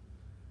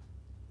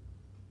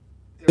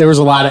 there was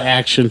a lot of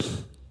action.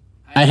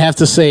 I have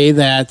to say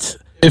that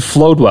It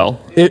flowed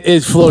well.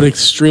 it flowed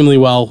extremely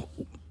well.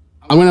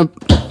 I'm going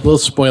to, a little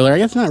spoiler, I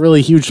guess not really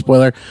a huge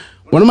spoiler.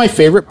 One of my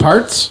favorite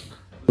parts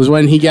was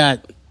when he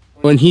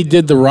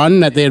did the run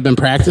that they had been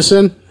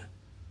practicing,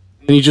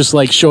 and he just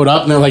like showed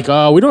up, and they're like,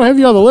 "Oh, we don't have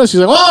you on the list."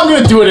 He's like, "Oh, I'm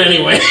going to do it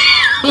anyway."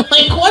 I'm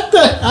like, what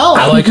the hell?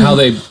 I like how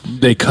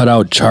they cut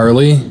out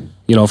Charlie,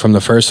 from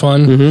the first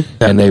one,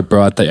 and they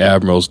brought the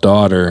Admiral's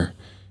daughter.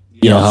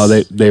 You know how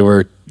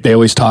they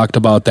always talked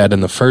about that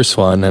in the first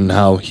one, and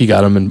how he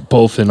got them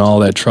both in all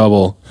that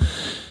trouble.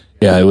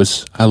 Yeah,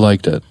 I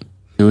liked it.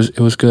 It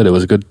was good. It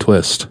was a good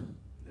twist.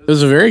 It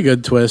was a very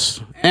good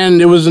twist,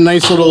 and it was a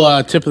nice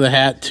little tip of the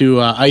hat to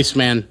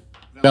Iceman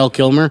Val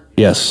Kilmer.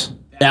 Yes.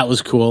 That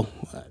was cool.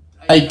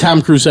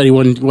 Tom Cruise said he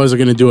wasn't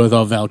going to do it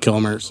without Val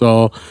Kilmer,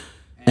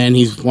 and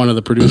he's one of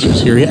the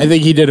producers here. I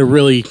think he did a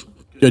really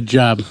good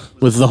job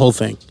with the whole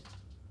thing.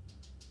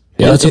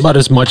 Yeah, that's about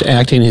as much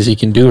acting as he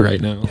can do right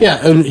now.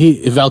 Yeah, and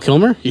Val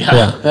Kilmer.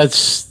 Yeah.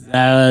 That's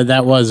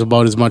that was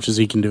about as much as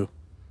he can do.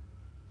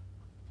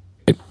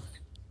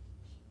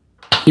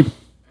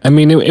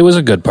 It was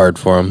a good part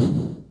for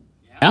him.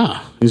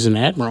 Yeah, he's an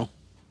admiral.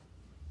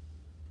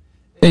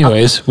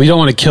 Anyways, we don't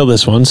want to kill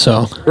this one,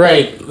 so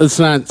Right. Let's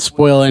not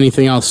spoil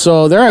anything else.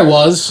 So there I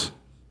was,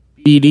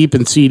 B deep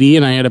in CD,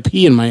 and I had a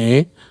P in my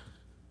A.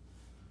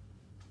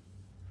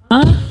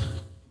 Huh? what's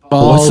the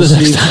Balls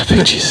next deep.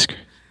 topic? Jesus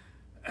Christ.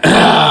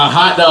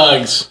 Hot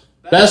dogs.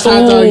 Best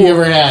hot dog you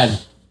ever had.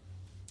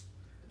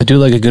 I do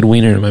like a good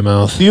wiener in my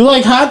mouth. Do you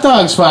like hot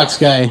dogs, Fox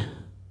Guy?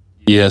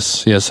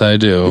 Yes, I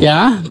do.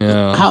 Yeah?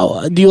 Yeah.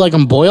 How do you like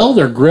them, boiled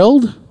or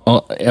grilled?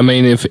 Well,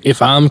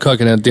 if I'm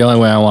cooking it, the only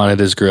way I want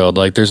it is grilled.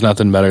 Like, there's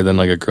nothing better than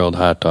like a grilled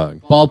hot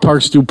dog.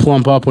 Ballparks do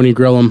plump up when you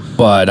grill them.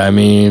 But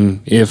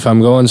if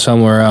I'm going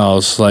somewhere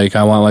else, like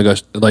I want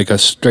like a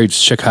straight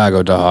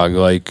Chicago dog,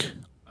 like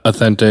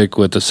authentic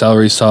with the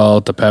celery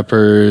salt, the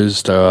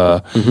peppers,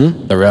 the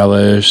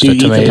relish, Do you the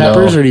eat tomato. the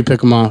peppers or do you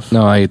pick them off?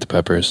 No, I eat the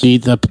peppers. Do you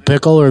eat the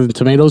pickle or the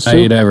tomatoes I too?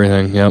 eat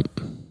everything. Yep.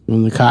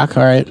 And the cock,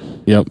 all right.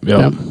 Yep.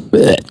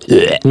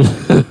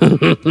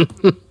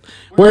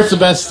 Where's the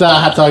best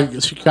hot dog,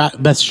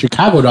 best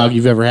Chicago dog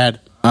you've ever had?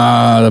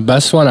 The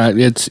best one,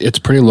 it's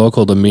pretty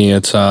local to me.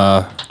 It's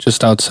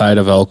just outside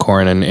of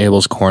Elkhorn and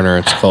Abel's Corner.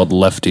 It's called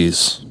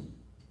Lefty's.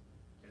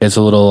 It's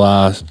a little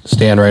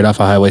stand right off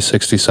of Highway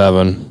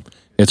 67.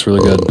 It's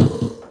really good.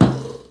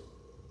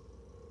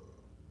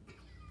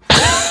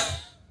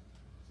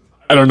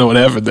 I don't know what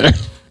happened there.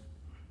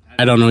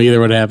 I don't know either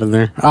what happened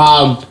there.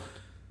 How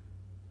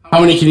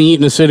many can you eat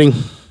in a sitting?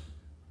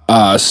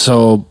 Last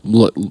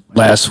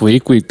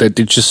week, it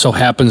just so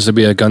happens to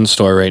be a gun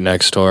store right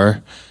next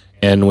door,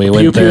 and we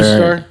went Pew Pew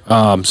there.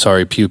 store?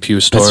 Sorry, Pew Pew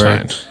store.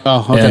 That's fine.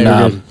 Oh, okay. And,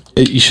 we're good.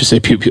 You should say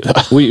pew pew.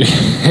 we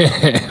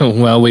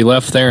we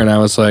left there, and I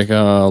was like,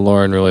 "Oh,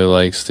 Lauren really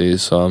likes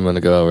these, so I'm gonna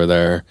go over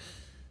there."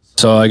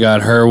 So I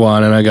got her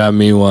one and I got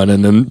me one.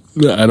 And then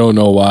I don't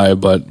know why,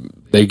 but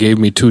they gave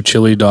me 2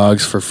 chili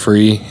dogs for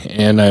free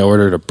and I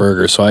ordered a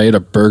burger. So I ate a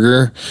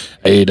burger,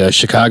 I ate a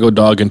Chicago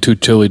dog and 2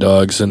 chili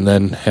dogs and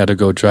then had to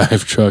go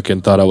drive truck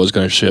and thought I was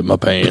going to shit my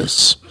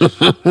pants.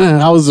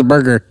 How was the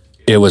burger?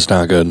 It was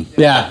not good.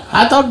 Yeah.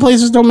 Hot dog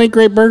places don't make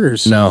great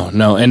burgers. No.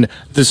 And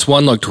this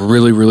one looked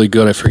really, really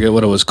good. I forget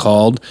what it was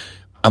called.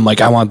 I'm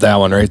like, I want that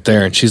one right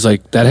there. And she's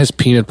like, that has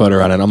peanut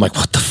butter on it. I'm like,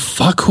 what the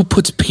fuck? Who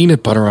puts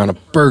peanut butter on a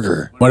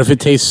burger? What if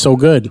it tastes so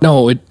good?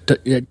 No,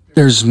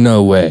 there's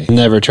no way.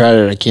 Never tried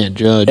it. I can't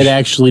judge. It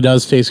actually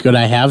does taste good.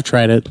 I have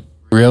tried it.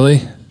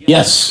 Really?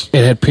 Yes.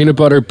 It had peanut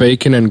butter,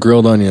 bacon, and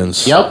grilled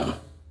onions. Yep.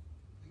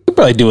 could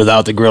probably do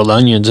without the grilled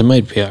onions. It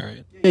might be all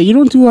right. Yeah, you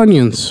don't do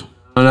onions.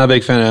 I'm not a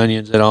big fan of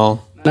onions at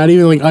all. Not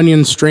even like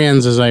onion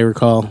strands, as I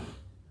recall.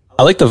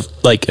 I like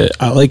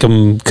I like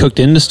them cooked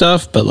into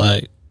stuff, but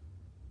like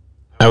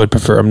I would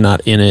prefer them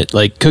not in it.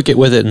 Like cook it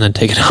with it and then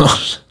take it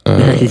out.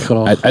 There you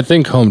go. I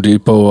think Home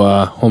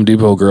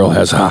Depot girl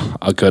has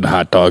a good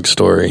hot dog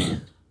story.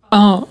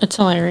 Oh, it's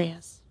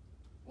hilarious.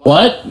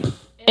 What?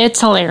 It's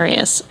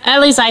hilarious.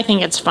 At least I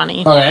think it's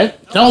funny. Okay,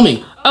 tell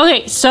me.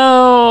 Okay,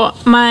 so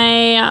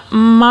my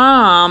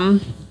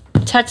mom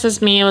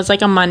texts me. It was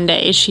like a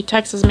Monday. She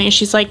texts me.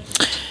 She's like,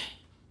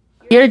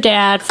 your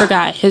dad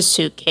forgot his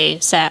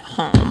suitcase at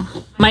home.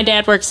 My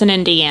dad works in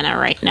Indiana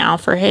right now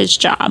for his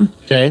job.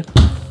 Okay.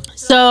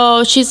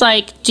 So she's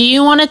like, do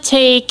you want to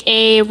take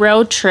a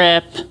road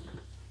trip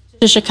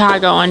to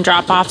Chicago and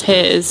drop off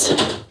his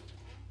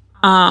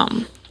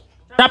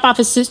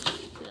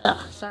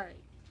sorry.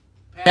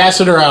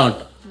 Pass it around.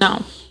 No.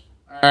 All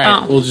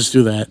right, Oh. we'll just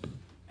do that.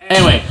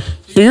 Anyway,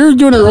 so you're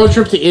doing a road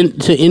trip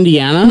to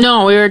Indiana?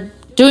 No, we were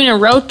doing a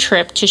road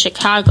trip to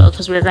Chicago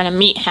because we were going to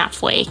meet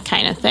halfway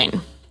kind of thing.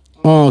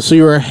 Oh, so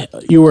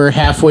you were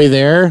halfway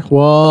there?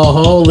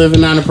 Whoa,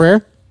 living on a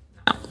prayer?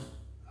 No.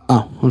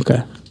 Oh,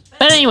 okay.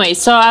 But anyway,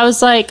 so I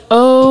was like,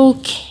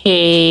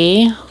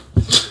 okay.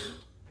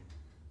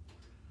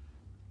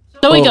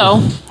 So we go.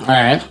 All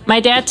right.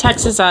 My dad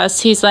texts us.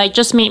 He's like,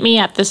 just meet me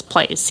at this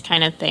place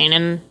kind of thing.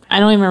 And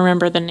I don't even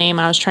remember the name.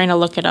 I was trying to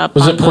look it up.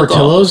 Was on it Google.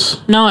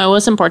 Portillo's? No, it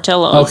wasn't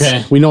Portillo's.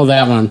 Okay, we know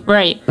that one.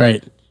 Right.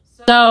 Right.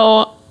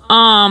 So,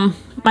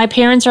 my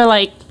parents are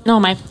like, no,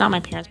 not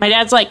my parents. My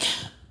dad's like,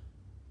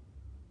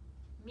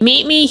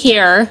 meet me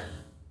here.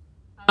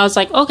 I was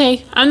like,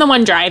 okay. I'm the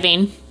one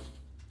driving.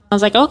 I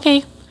was like,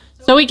 okay.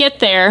 So we get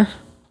there,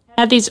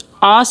 had these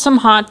awesome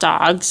hot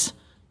dogs.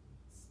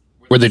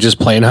 Were they just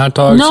plain hot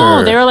dogs? No,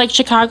 or? they were like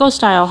Chicago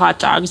style hot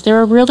dogs. They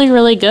were really,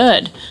 really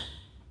good.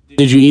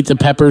 Did you eat the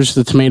peppers,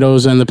 the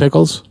tomatoes, and the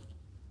pickles?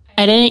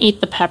 I didn't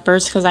eat the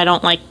peppers because I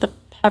don't like the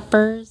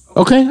peppers.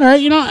 Okay, all right.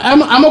 You know,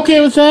 I'm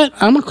okay with that.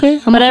 I'm okay.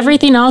 But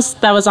everything else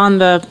that was on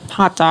the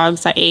hot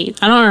dogs I ate.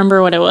 I don't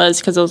remember what it was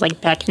because it was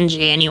like back in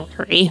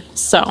January.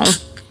 So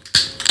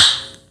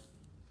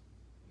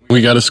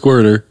We got a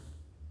squirter.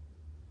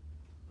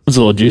 It's a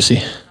little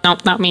juicy.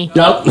 nope, not me.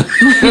 Nope.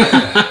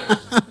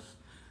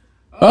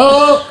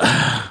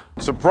 Oh,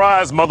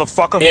 Surprise,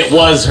 motherfucker. it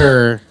was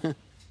her.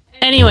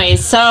 Anyway,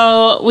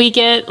 so we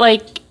get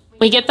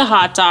the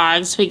hot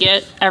dogs, we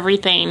get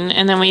everything,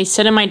 and then we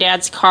sit in my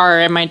dad's car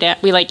and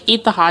we like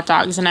eat the hot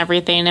dogs and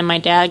everything, and my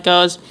dad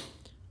goes,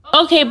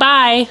 okay,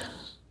 bye.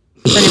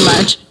 Pretty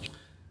much.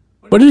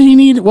 What did he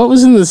need? What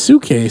was in the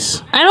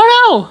suitcase? I don't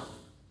know.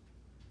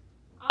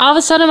 All of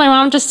a sudden, my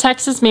mom just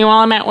texts me while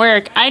I'm at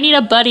work. I need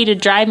a buddy to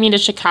drive me to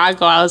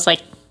Chicago. I was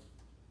like,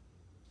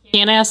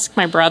 can't I ask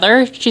my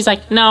brother? She's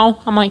like, no.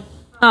 I'm like,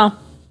 oh,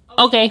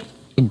 okay.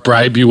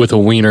 Bribe you with a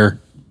wiener.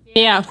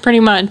 Yeah,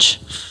 pretty much.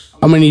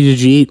 How many did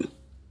you eat?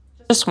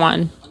 Just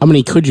one. How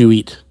many could you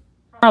eat?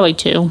 Probably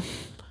two.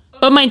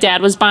 But my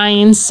dad was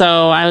buying,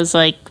 so I was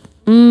like,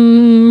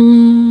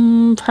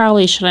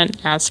 probably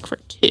shouldn't ask for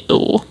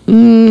two.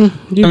 You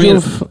mean,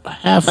 drove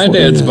half. My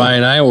dad's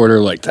buying. I order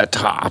like the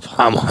top.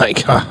 I'm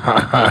like, ha, ha,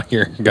 ha,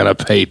 you're gonna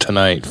pay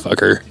tonight,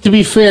 fucker. To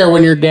be fair,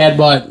 when your dad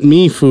bought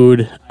me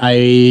food,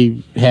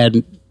 I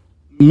had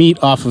meat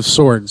off of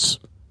swords.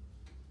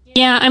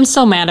 Yeah, I'm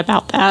so mad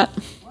about that.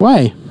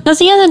 Why? Because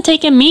he hasn't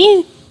taken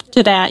me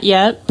to that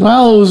yet.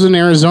 Well, it was in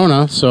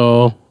Arizona,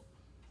 so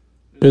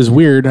it was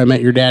weird. I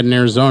met your dad in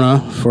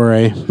Arizona before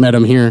I met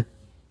him here.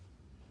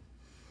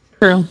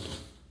 True.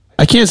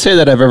 I can't say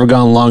that I've ever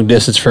gone long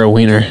distance for a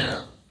wiener.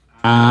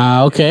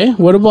 Okay.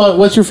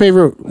 What's your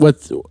favorite?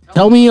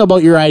 Tell me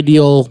about your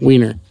ideal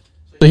wiener.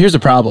 So here's the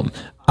problem.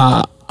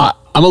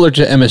 I'm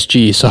allergic to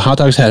MSG, so hot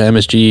dogs had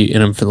MSG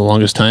in them for the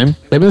longest time.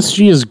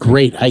 MSG is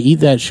great. I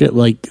eat that shit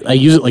I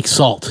use it like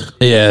salt.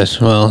 Yes,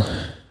 well,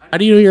 How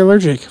do you know you're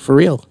allergic? For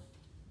real?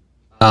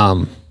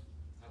 I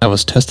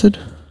was tested.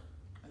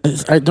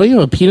 Don't you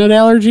have a peanut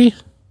allergy?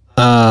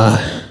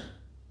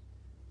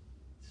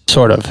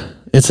 Sort of.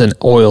 It's an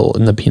oil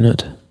in the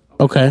peanut.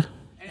 Okay.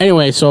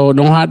 Anyway, so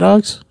no hot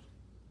dogs?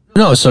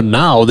 No, so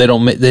now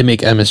they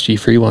make MSG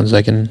free ones.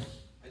 I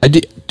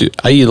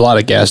eat a lot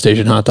of gas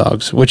station hot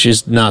dogs, which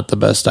is not the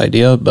best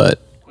idea,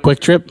 but Quick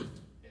Trip?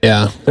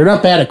 yeah. They're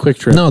not bad at Quick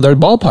Trip. No, they're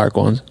ballpark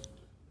ones.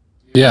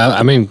 Yeah,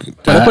 I mean,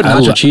 But I put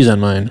nacho cheese on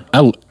mine.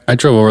 I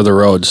drove over the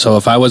road. So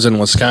if I was in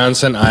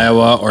Wisconsin,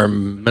 Iowa, or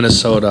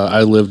Minnesota,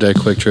 I lived at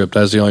Quick Trip.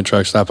 That's the only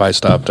truck stop I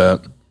stopped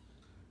at.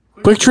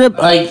 Quick Trip,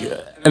 like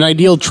an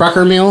ideal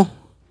trucker meal.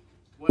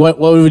 What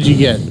would you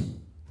get?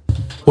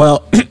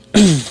 Well,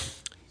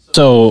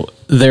 so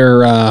they're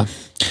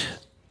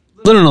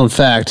little known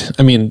fact.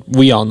 I mean,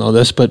 we all know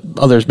this, but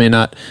others may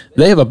not.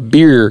 They have a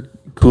beer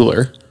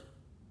cooler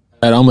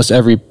at almost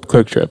every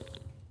Quick Trip,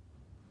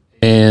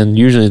 and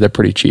usually they're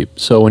pretty cheap.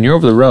 So when you're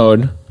over the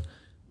road, you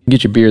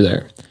get your beer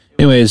there.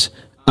 Anyways,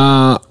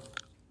 that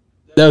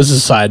was a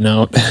side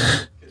note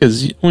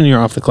because when you're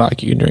off the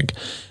clock, you can drink.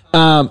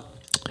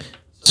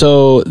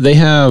 So they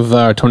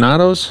have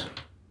tornadoes.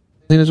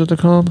 I think that's what they're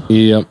called.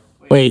 Yep.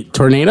 Wait,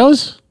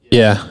 tornadoes?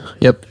 Yeah.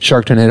 Yep.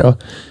 Shark tornado.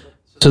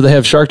 So they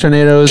have shark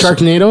tornadoes.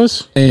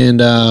 Sharknadoes? And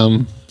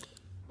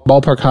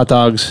ballpark hot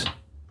dogs.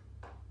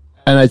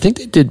 And I think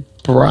they did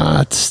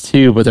brats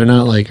too, but they're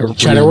not like a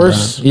Cheddar real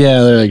wurst? brat.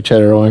 Yeah, they're like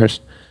cheddar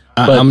wurst.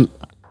 But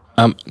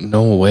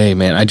No way,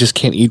 man. I just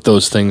can't eat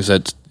those things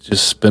that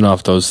just spin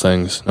off those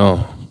things.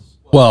 No.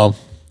 well,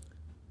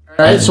 All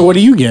right, so what do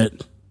you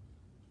get?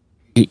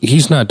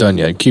 He's not done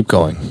yet. Keep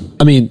going.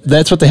 I mean,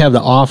 that's what they have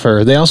to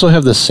offer. They also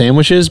have the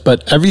sandwiches,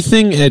 but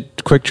everything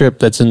at Quick Trip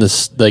that's in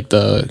this like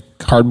the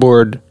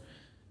cardboard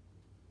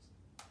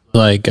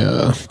like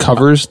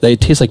covers, they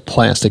taste like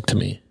plastic to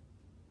me.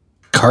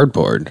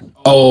 Cardboard.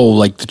 Oh,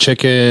 like the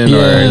chicken?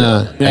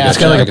 Yeah, Or, it's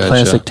got I like a gotcha.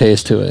 plastic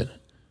taste to it.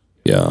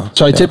 Yeah.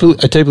 So I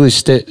typically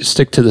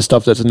stick to the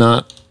stuff that's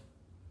not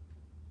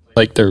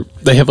like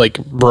they have like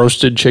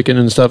roasted chicken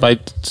and stuff. I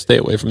stay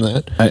away from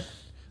that.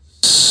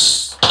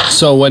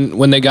 So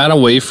when they got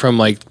away from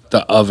like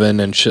the oven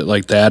and shit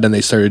like that, and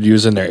they started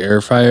using their air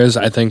fryers,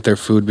 I think their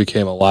food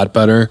became a lot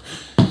better.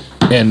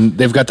 And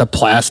they've got the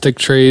plastic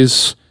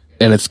trays,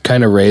 and it's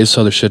kind of raised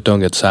so the shit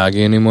don't get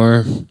soggy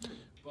anymore.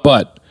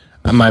 But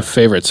my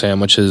favorite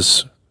sandwich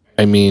is,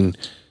 I mean,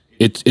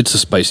 it's a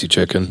spicy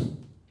chicken.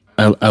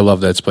 I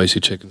love that spicy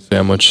chicken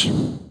sandwich.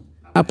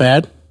 Not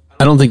bad.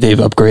 I don't think they've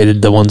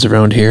upgraded the ones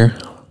around here.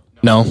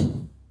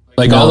 No,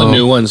 like all the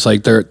new ones,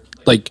 like they're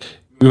like.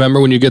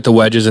 Remember when you get the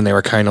wedges and they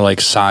were kind of like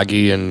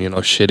soggy and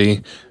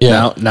shitty?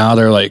 Yeah. Now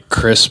they're like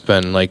crisp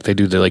and like they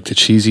do the like the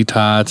cheesy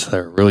tots.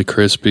 They're really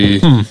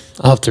crispy.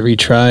 I'll have to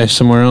retry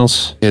somewhere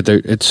else. Yeah,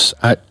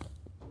 I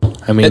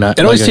mean, It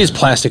always tastes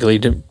plastic-y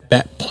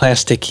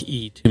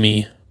to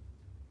me.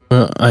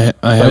 I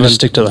I haven't. just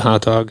stick to the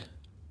hot dog.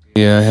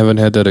 Yeah, I haven't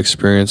had that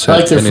experience. I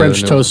like at their any of the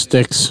French new- toast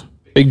sticks.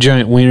 Big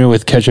giant wiener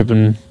with ketchup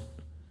and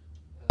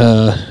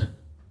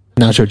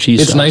nacho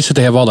cheese. It's sauce. nice that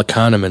they have all the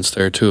condiments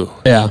there too.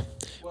 Yeah.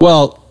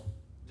 Well,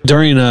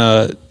 during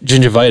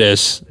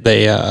gingivitis,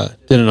 they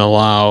didn't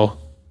allow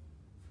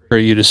for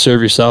you to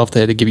serve yourself.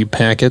 They had to give you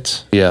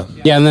packets. Yeah,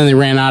 Yeah, and then they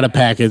ran out of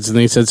packets, and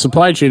they said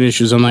supply chain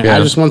issues. I'm like, Yeah.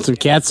 I just want some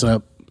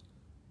catsup.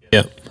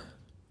 Yeah.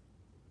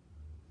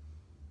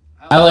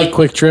 I like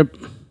Quick Trip.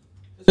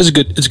 It's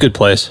a good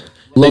place.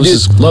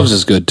 Love's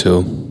is good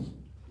too.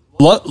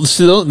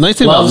 See, the nice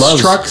thing about Love's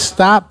Love's truck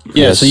stop.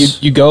 Yeah, Yes. so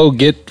you go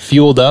get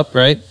fueled up,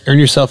 right? Earn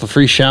yourself a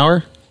free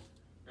shower,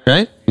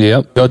 right?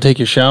 Yep. Go take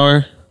your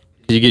shower.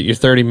 You get your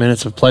 30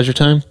 minutes of pleasure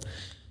time,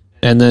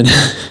 and then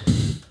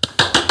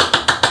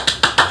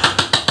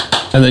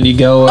and then you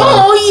go.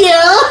 Oh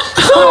yeah.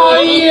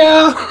 Oh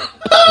yeah.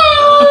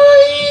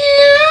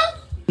 Oh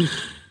yeah.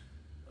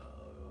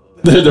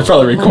 They're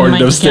probably recording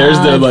my upstairs.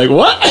 God. They're like,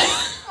 what?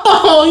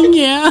 Oh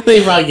yeah.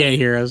 They probably can't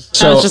hear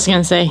us. I was just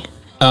gonna say.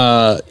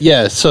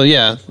 Yeah. So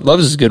yeah,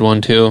 Love's is a good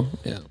one too.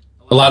 Yeah.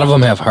 A lot of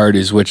them have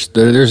Hardee's, which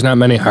there's not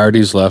many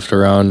Hardee's left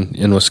around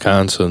in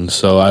Wisconsin,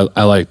 so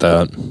I like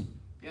that.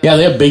 Yeah,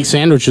 they have big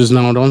sandwiches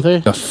now, don't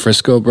they? A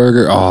Frisco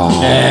burger. Oh,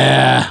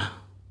 Yeah.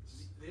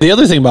 The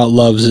other thing about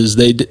Love's is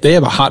they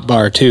have a hot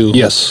bar too.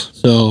 yes.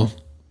 So,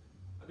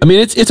 I mean,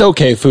 it's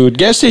okay food.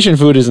 Gas station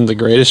food isn't the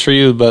greatest for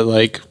you, but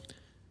like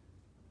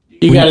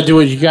You got to do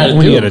what you got to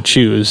when you do. got to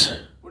choose.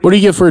 What do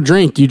you get for a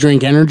drink? Do you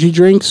drink energy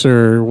drinks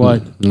or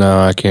what? No,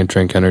 I can't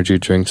drink energy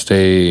drinks.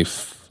 They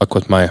fuck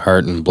with my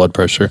heart and blood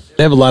pressure.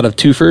 They have a lot of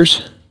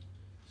twofers.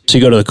 So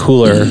you go to the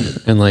cooler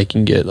and like you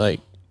can get like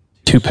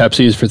 2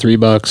 Pepsis for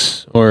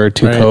 $3 or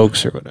 2 Right.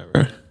 Cokes or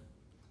whatever.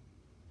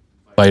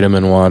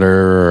 Vitamin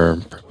water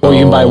Or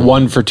you can buy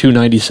one for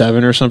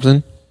 $2.97 or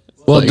something.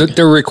 Well, like-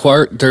 they're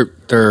required. Their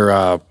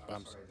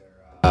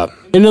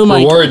Into the mic.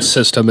 reward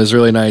system is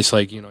really nice.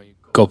 Like you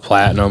go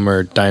platinum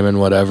or diamond,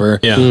 whatever.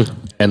 Yeah.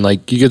 And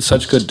like you get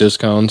such good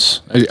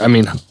discounts. I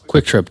mean,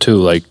 Quick Trip too.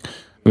 Like,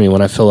 I mean,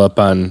 when I fill up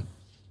on,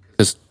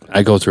 because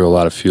I go through a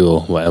lot of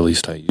fuel. Well, at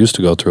least I used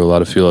to go through a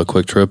lot of fuel at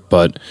Quick Trip.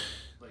 But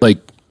like,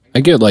 I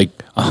get like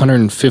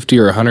 $150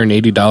 or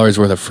 $180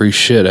 worth of free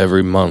shit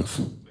every month.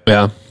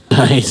 Yeah.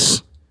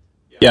 Nice.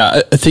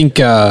 Yeah. I think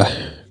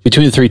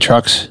between the 3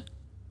 trucks,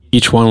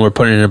 each one we're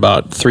putting in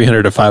about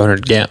 $300 to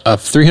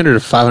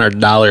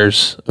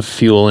 $500 of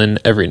fuel in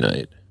every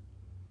night.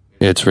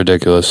 It's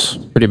ridiculous.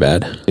 Pretty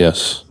bad.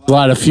 Yes. A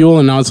lot of fuel,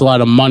 and now it's a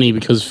lot of money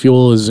because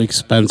fuel is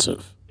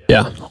expensive.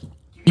 Yeah.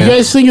 You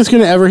guys think it's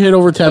going to ever hit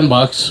over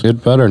 $10?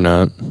 It better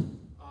not.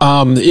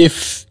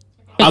 If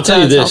I'll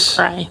tell you this,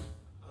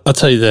 I'll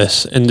tell you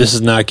this, and this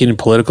is not getting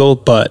political,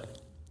 but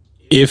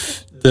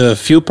if the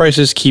fuel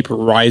prices keep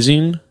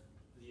rising,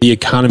 the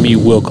economy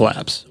will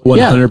collapse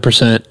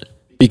 100%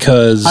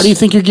 because how do you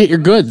think you get your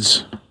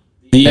goods?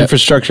 The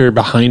infrastructure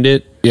behind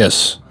it,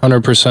 yes,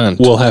 100%,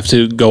 will have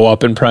to go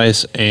up in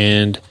price,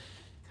 and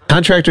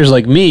contractors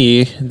like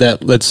me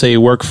that, let's say,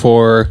 work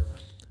for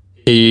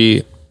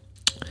a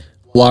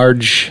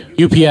large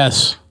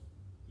UPS.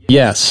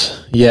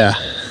 Yes, yeah.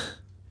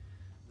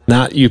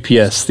 Not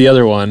UPS, the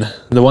other one.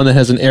 The one that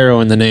has an arrow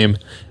in the name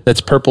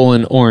that's purple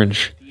and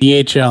orange.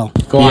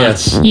 DHL. Go on.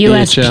 Yes.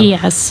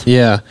 USPS.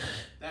 Yeah.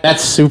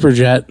 That's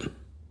Superjet.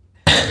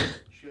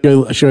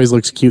 She always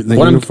looks cute in the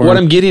uniform. What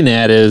I'm getting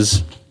at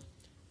is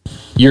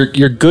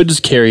your goods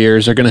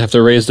carriers are going to have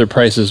to raise their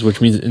prices,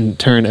 which means in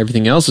turn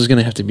everything else is going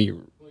to have to be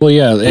well,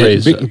 yeah.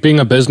 raised.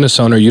 Being a business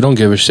owner, you don't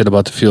give a shit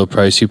about the fuel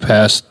price. You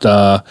pass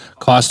the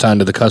cost on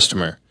to the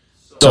customer.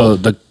 So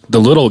the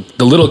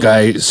little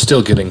guy is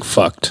still getting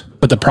fucked.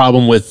 But the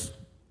problem with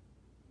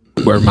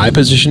where my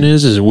position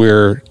is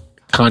we're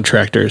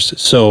contractors.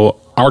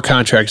 So our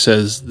contract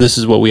says this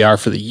is what we are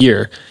for the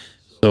year.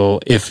 So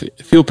if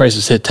fuel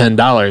prices hit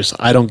 $10,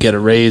 I don't get a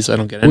raise. I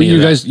don't get any.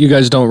 You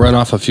guys don't run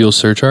off a fuel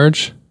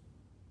surcharge?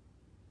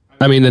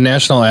 I mean, the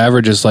national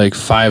average is like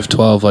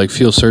 5.12. Like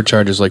fuel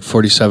surcharge is like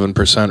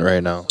 47%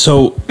 right now.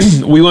 So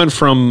we went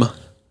from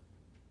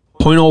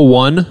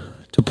 0.01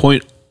 to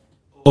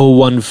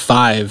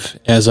 0.015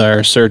 as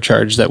our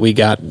surcharge that we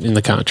got in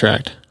the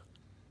contract.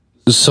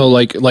 So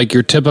like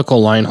your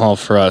typical line haul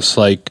for us,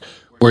 like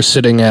we're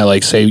sitting at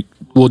like, say,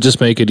 we'll just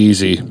make it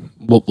easy.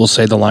 We'll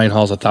say the line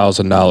haul's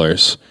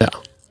 $1,000. Yeah.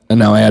 And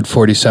now add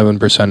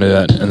 47% of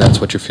that, and that's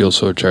what your fuel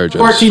surcharge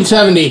is.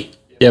 $1,470.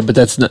 Yeah, but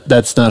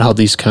that's not how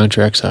these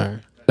contracts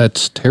are.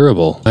 That's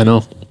terrible. I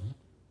know.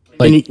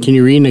 Can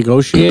you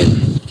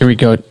renegotiate? Can we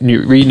go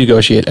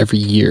renegotiate every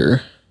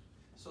year?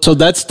 So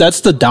that's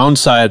the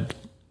downside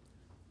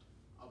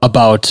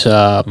about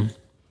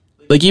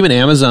like even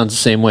Amazon's the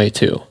same way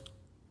too.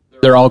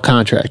 They're all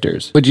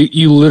contractors. But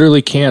you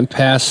literally can't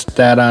pass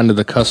that on to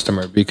the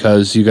customer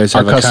because you guys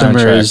have Our a customer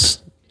contract. is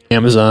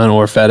Amazon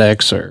or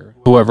FedEx or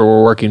whoever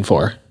we're working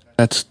for.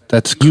 That's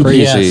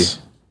crazy. UPS.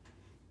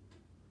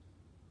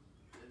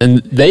 And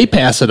they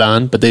pass it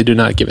on, but they do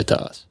not give it to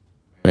us.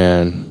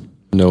 Man,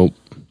 nope.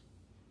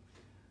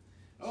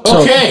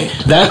 So, Okay.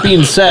 that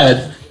being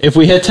said, if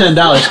we hit $10,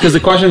 because the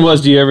question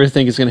was, do you ever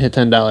think it's going to hit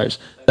 $10?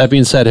 That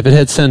being said, if it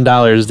hits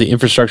 $10, the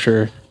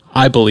infrastructure,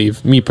 I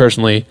believe, me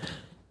personally,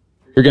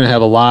 you're going to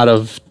have a lot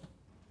of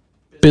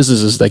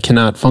businesses that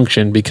cannot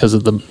function because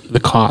of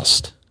the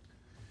cost.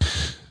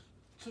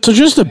 So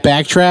just to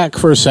backtrack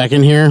for a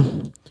second here,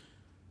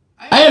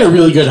 I had a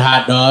really good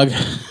hot dog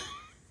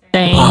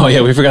Dang. Oh,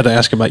 yeah, we forgot to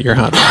ask about your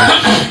hot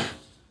dog.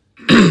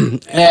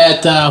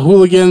 at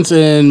Hooligans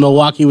in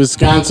Milwaukee,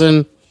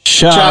 Wisconsin.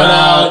 Shout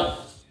out.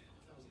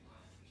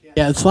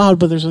 Yeah, it's loud,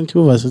 but there's only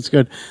two of us. It's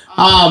good. So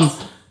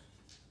I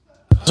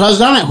was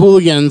down at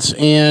Hooligans,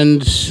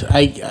 and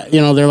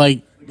they're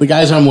like, the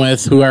guys I'm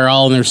with, who are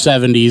all in their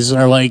 70s,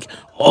 are like,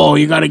 oh,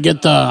 you got to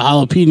get the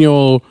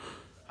jalapeno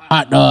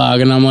hot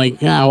dog. And I'm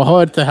like, yeah, well,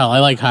 what the hell? I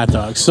like hot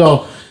dogs.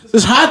 So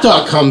this hot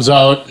dog comes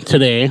out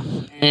today,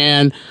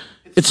 and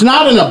it's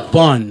not in a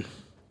bun.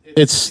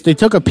 They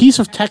took a piece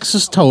of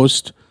Texas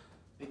toast,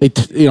 a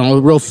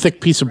real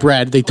thick piece of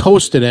bread. They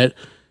toasted it,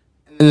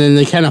 and then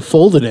they kind of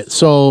folded it.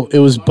 So it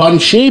was bun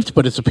shaped,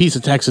 but it's a piece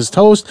of Texas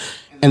toast,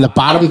 and the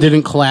bottom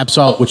didn't collapse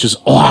out, which is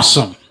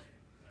awesome.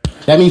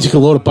 That means you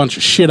can load a bunch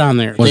of shit on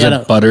there. Was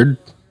it buttered?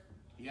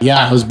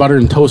 Yeah, it was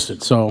buttered and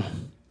toasted. So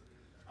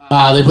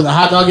they put the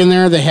hot dog in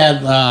there. They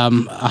had a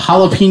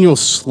jalapeno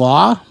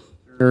slaw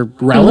or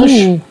relish.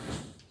 Ooh.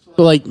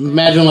 So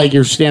imagine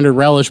your standard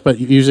relish, but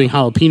using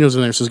jalapenos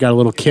in there, so it's got a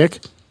little kick.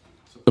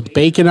 The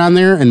bacon on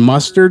there and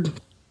mustard,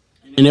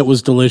 and it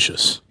was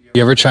delicious.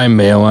 You ever try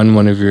mayo on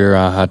one of your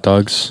hot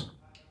dogs?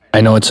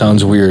 I know it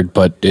sounds weird,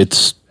 but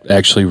it's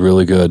actually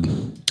really good.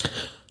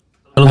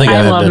 I don't think I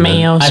have love done that.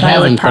 mayo, so I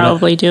haven't, would but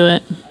probably do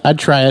it. I'd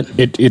try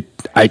it.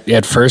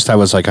 At first I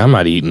was like, I'm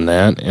not eating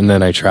that, and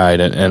then I tried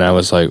it, and I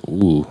was like,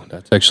 ooh,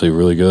 that's actually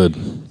really good.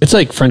 It's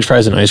like French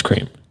fries and ice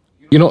cream.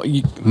 You know,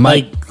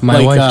 my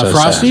wife does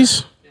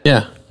Frosties.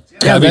 Yeah.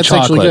 Gotta be that's actually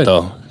chocolate good.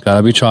 though.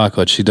 Gotta be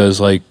chocolate. She does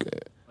like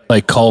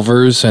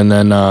Culver's, and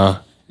then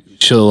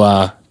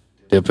she'll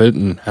dip it,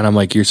 and I'm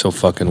like, you're so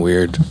fucking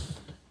weird.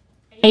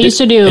 I used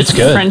to do it's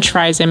good. French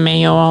fries and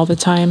mayo all the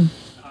time.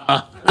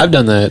 I've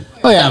done that.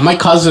 Oh yeah, my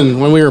cousin,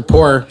 when we were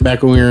poor,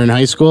 back when we were in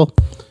high school,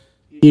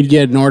 he'd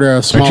get an order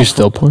of small. Aren't you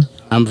still poor?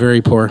 I'm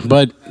very poor,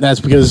 but that's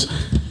because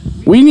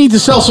we need to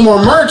sell some more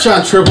merch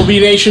on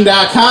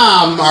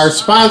TripleBNation.com, our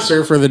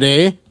sponsor for the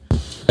day.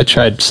 I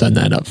tried to send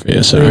that up for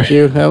you. Sorry. Thank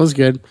you. That was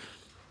good.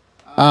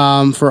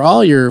 For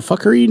all your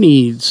fuckery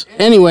needs.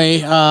 Anyway,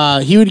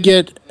 he would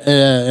get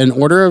an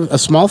order of a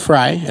small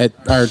fry at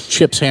our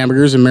Chips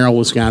Hamburgers in Merrill,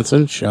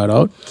 Wisconsin. Shout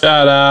out.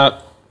 Shout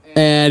out.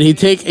 And he'd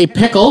take a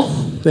pickle.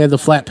 They had the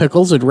flat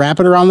pickles. They'd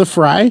wrap it around the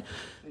fry.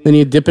 Then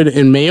he'd dip it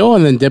in mayo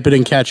and then dip it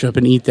in ketchup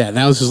and eat that. And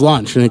that was his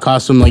lunch. And it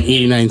cost him like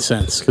 89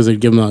 cents because they'd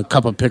give him a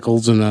cup of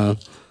pickles and a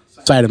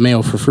side of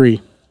mayo for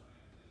free.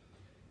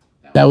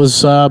 That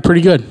was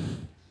pretty good.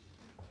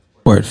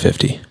 We're at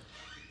 50.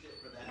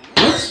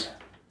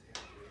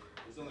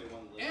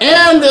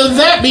 And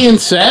that being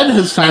said,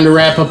 it's time to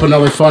wrap up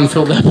another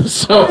fun-filled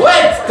episode.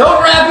 Wait,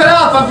 don't wrap it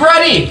up. I'm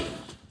ready.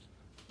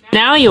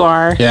 Now you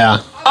are.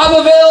 Yeah.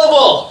 I'm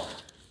available.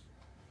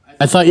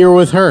 I thought you were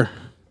with her.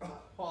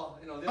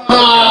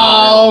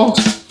 Oh!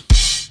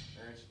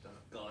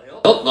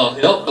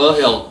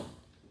 Hill.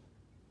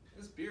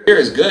 This beer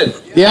is good.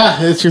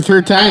 Yeah, it's your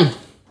third time.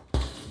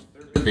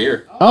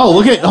 Beer.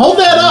 Oh, hold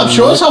that up.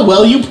 Show us how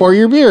well you pour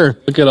your beer.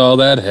 Look at all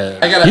that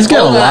head. He's got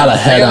a lot of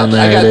head on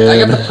there, I got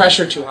dude. the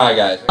pressure too high,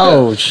 guys.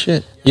 Oh,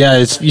 shit. Yeah,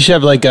 you should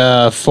have like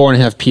a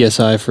 4.5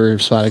 PSI for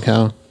Spotted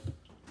Cow.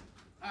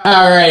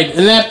 All right,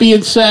 and that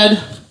being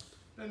said,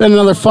 been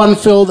another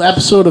fun-filled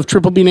episode of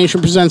Triple B Nation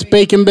Presents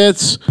Bacon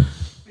Bits.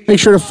 Make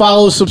sure to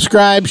follow,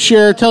 subscribe,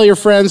 share, tell your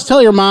friends,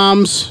 tell your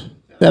moms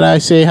that I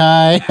say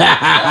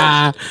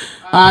hi.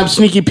 I'm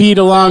Sneaky Pete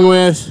along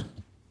with...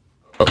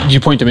 Did you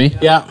point to me?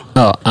 Yeah.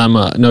 Oh, I'm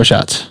no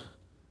shots.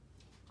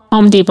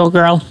 Home Depot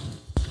girl.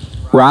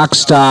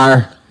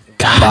 Rockstar.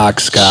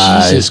 Box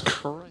guy. Jesus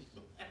Christ.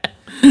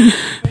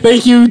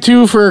 Thank you,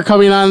 too, for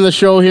coming on the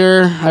show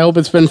here. I hope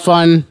it's been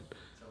fun.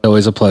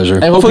 Always a pleasure.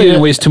 I hope Hopefully you you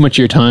didn't waste too much of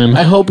your time.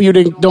 I hope you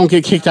don't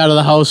get kicked out of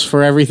the house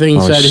for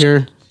everything said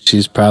here.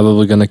 She's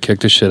probably going to kick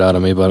the shit out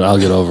of me, but I'll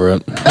get over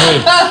it.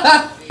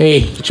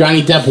 Hey,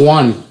 Johnny Depp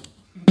won.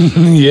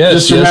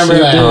 Yes. Just remember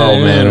that. Oh,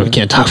 man, we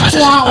can't talk about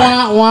that.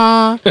 Wah, wah,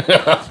 wah.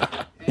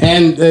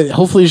 And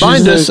hopefully she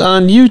Find us doesn't,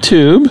 on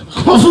YouTube,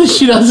 hopefully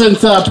she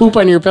doesn't poop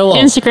on your pillow.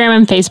 Instagram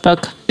and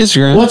Facebook.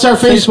 Instagram. What's our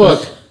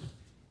Facebook?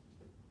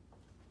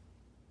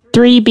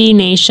 3B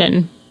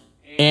Nation.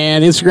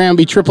 And Instagram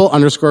be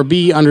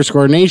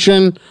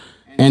triple_B_nation.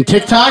 And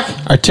TikTok?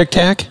 Our Tic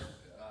Tac?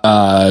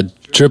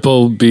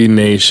 Triple B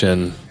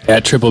Nation.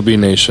 At Triple B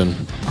Nation.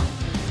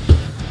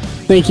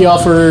 Thank you all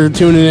for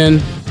tuning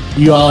in.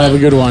 You all have a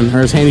good one.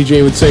 Or as Handy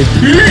J would say,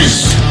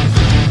 peace!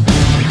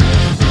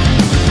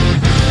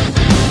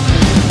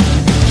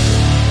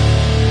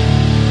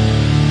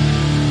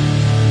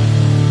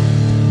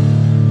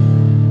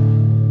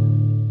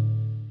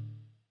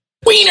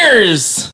 Wieners.